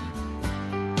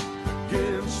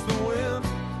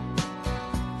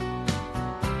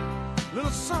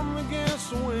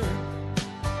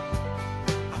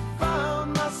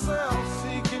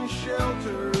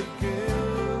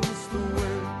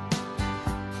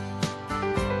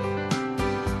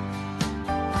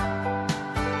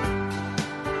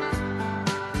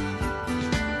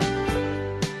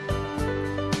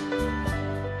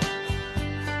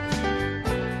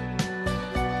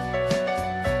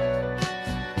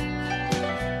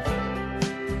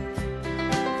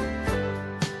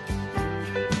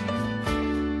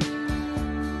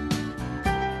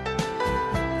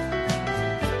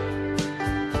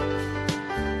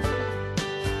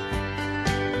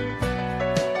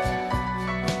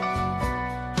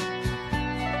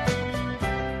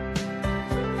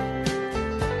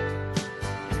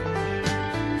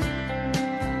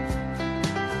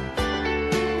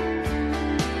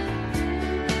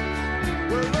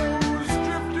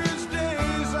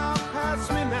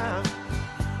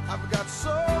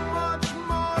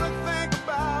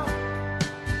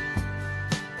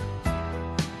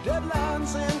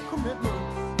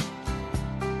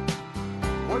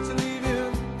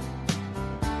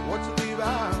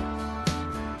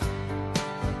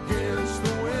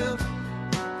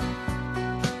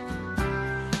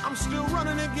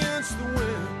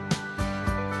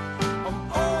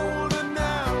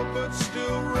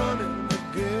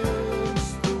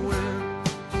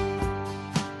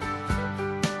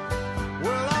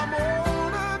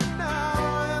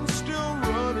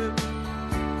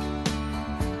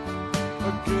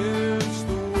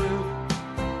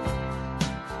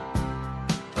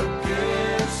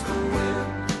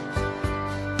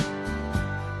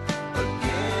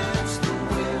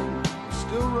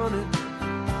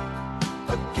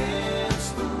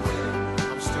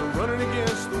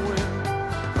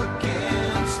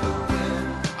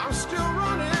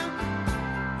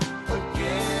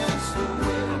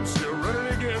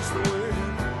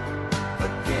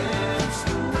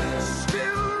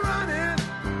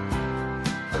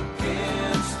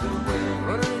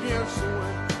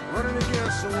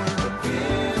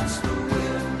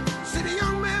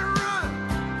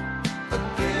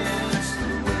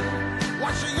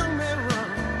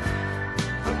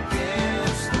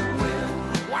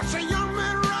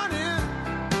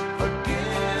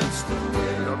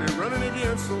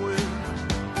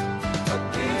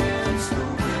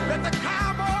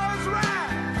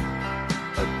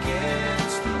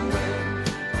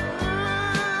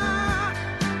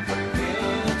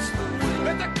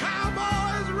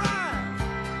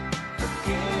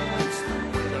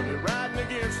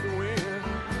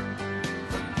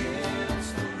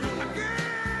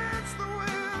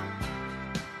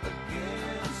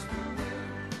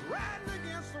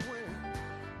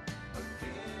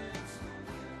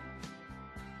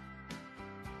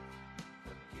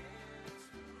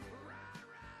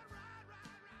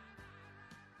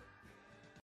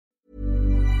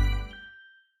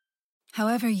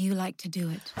 However you like to do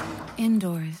it.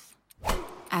 Indoors,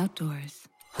 outdoors,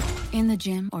 in the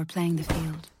gym or playing the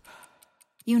field.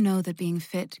 You know that being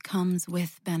fit comes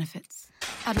with benefits.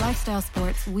 At Lifestyle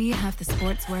Sports, we have the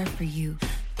sportswear for you.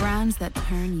 Brands that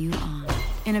turn you on.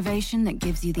 Innovation that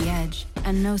gives you the edge.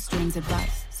 And no strings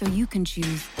advice, so you can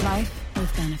choose life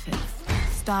with benefits.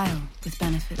 Style with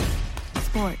benefits.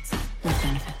 Sports with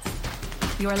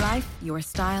benefits. Your life, your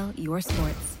style, your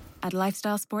sports. At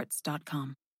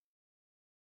lifestylesports.com.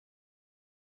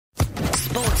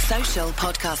 Sports Social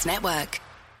Podcast Network.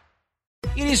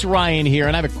 It is Ryan here,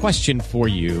 and I have a question for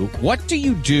you. What do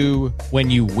you do when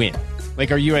you win?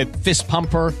 Like, are you a fist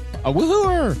pumper, a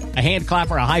woohooer, a hand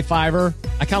clapper, a high fiver?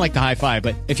 I kind of like the high five,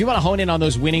 but if you want to hone in on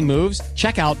those winning moves,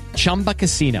 check out Chumba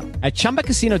Casino. At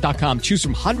ChumbaCasino.com, choose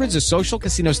from hundreds of social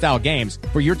casino-style games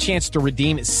for your chance to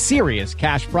redeem serious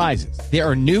cash prizes. There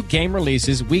are new game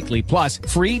releases weekly, plus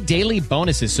free daily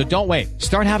bonuses, so don't wait.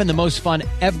 Start having the most fun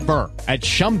ever at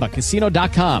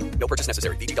ChumbaCasino.com. No purchase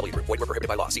necessary. VGW Group. Void where prohibited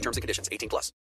by law. See terms and conditions. 18+.